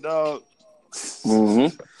 9:30, dog.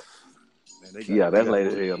 Mm-hmm. Man, that's late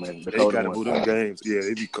as hell, man. They got to move them games. Yeah,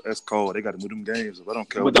 that's cold. They got to move them games. I don't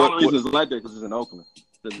care. But the only reason it's like that because it's in Oakland.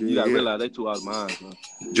 You got to realize they 2 hours behind, man.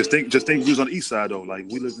 Just think we was on the east side, though. Like,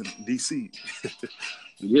 we live in D.C.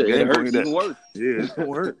 Yeah, it hurts even worse. Yeah, it's going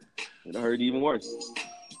to hurt. It hurt even worse.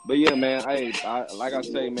 But, yeah, man, like I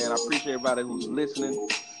say, man, I appreciate everybody who's listening.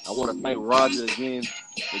 I want to thank Roger again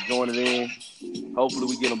for joining in. Hopefully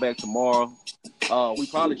we get him back tomorrow. We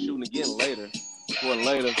probably shooting again later, so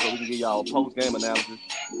we can give y'all a post-game analysis.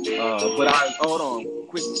 But hold on,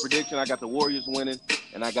 quick prediction. I got the Warriors winning,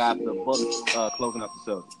 and I got the Bucks closing out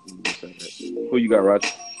the Celtics. Who you got, Roger?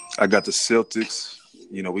 I got the Celtics.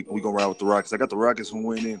 We gonna ride with the Rockets. I got the Rockets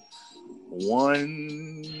winning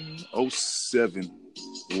 107.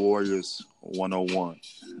 Warriors 101.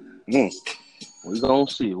 We're going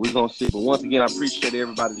to see. But once again, I appreciate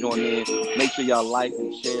everybody joining in. Make sure y'all like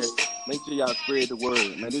and share. Make sure y'all spread the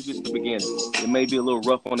word. Man, this is just the beginning. It may be a little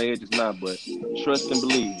rough on the edges now, but trust and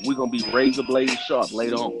believe. We're going to be razor blade sharp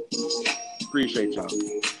later on. Appreciate y'all.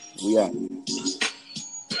 We out.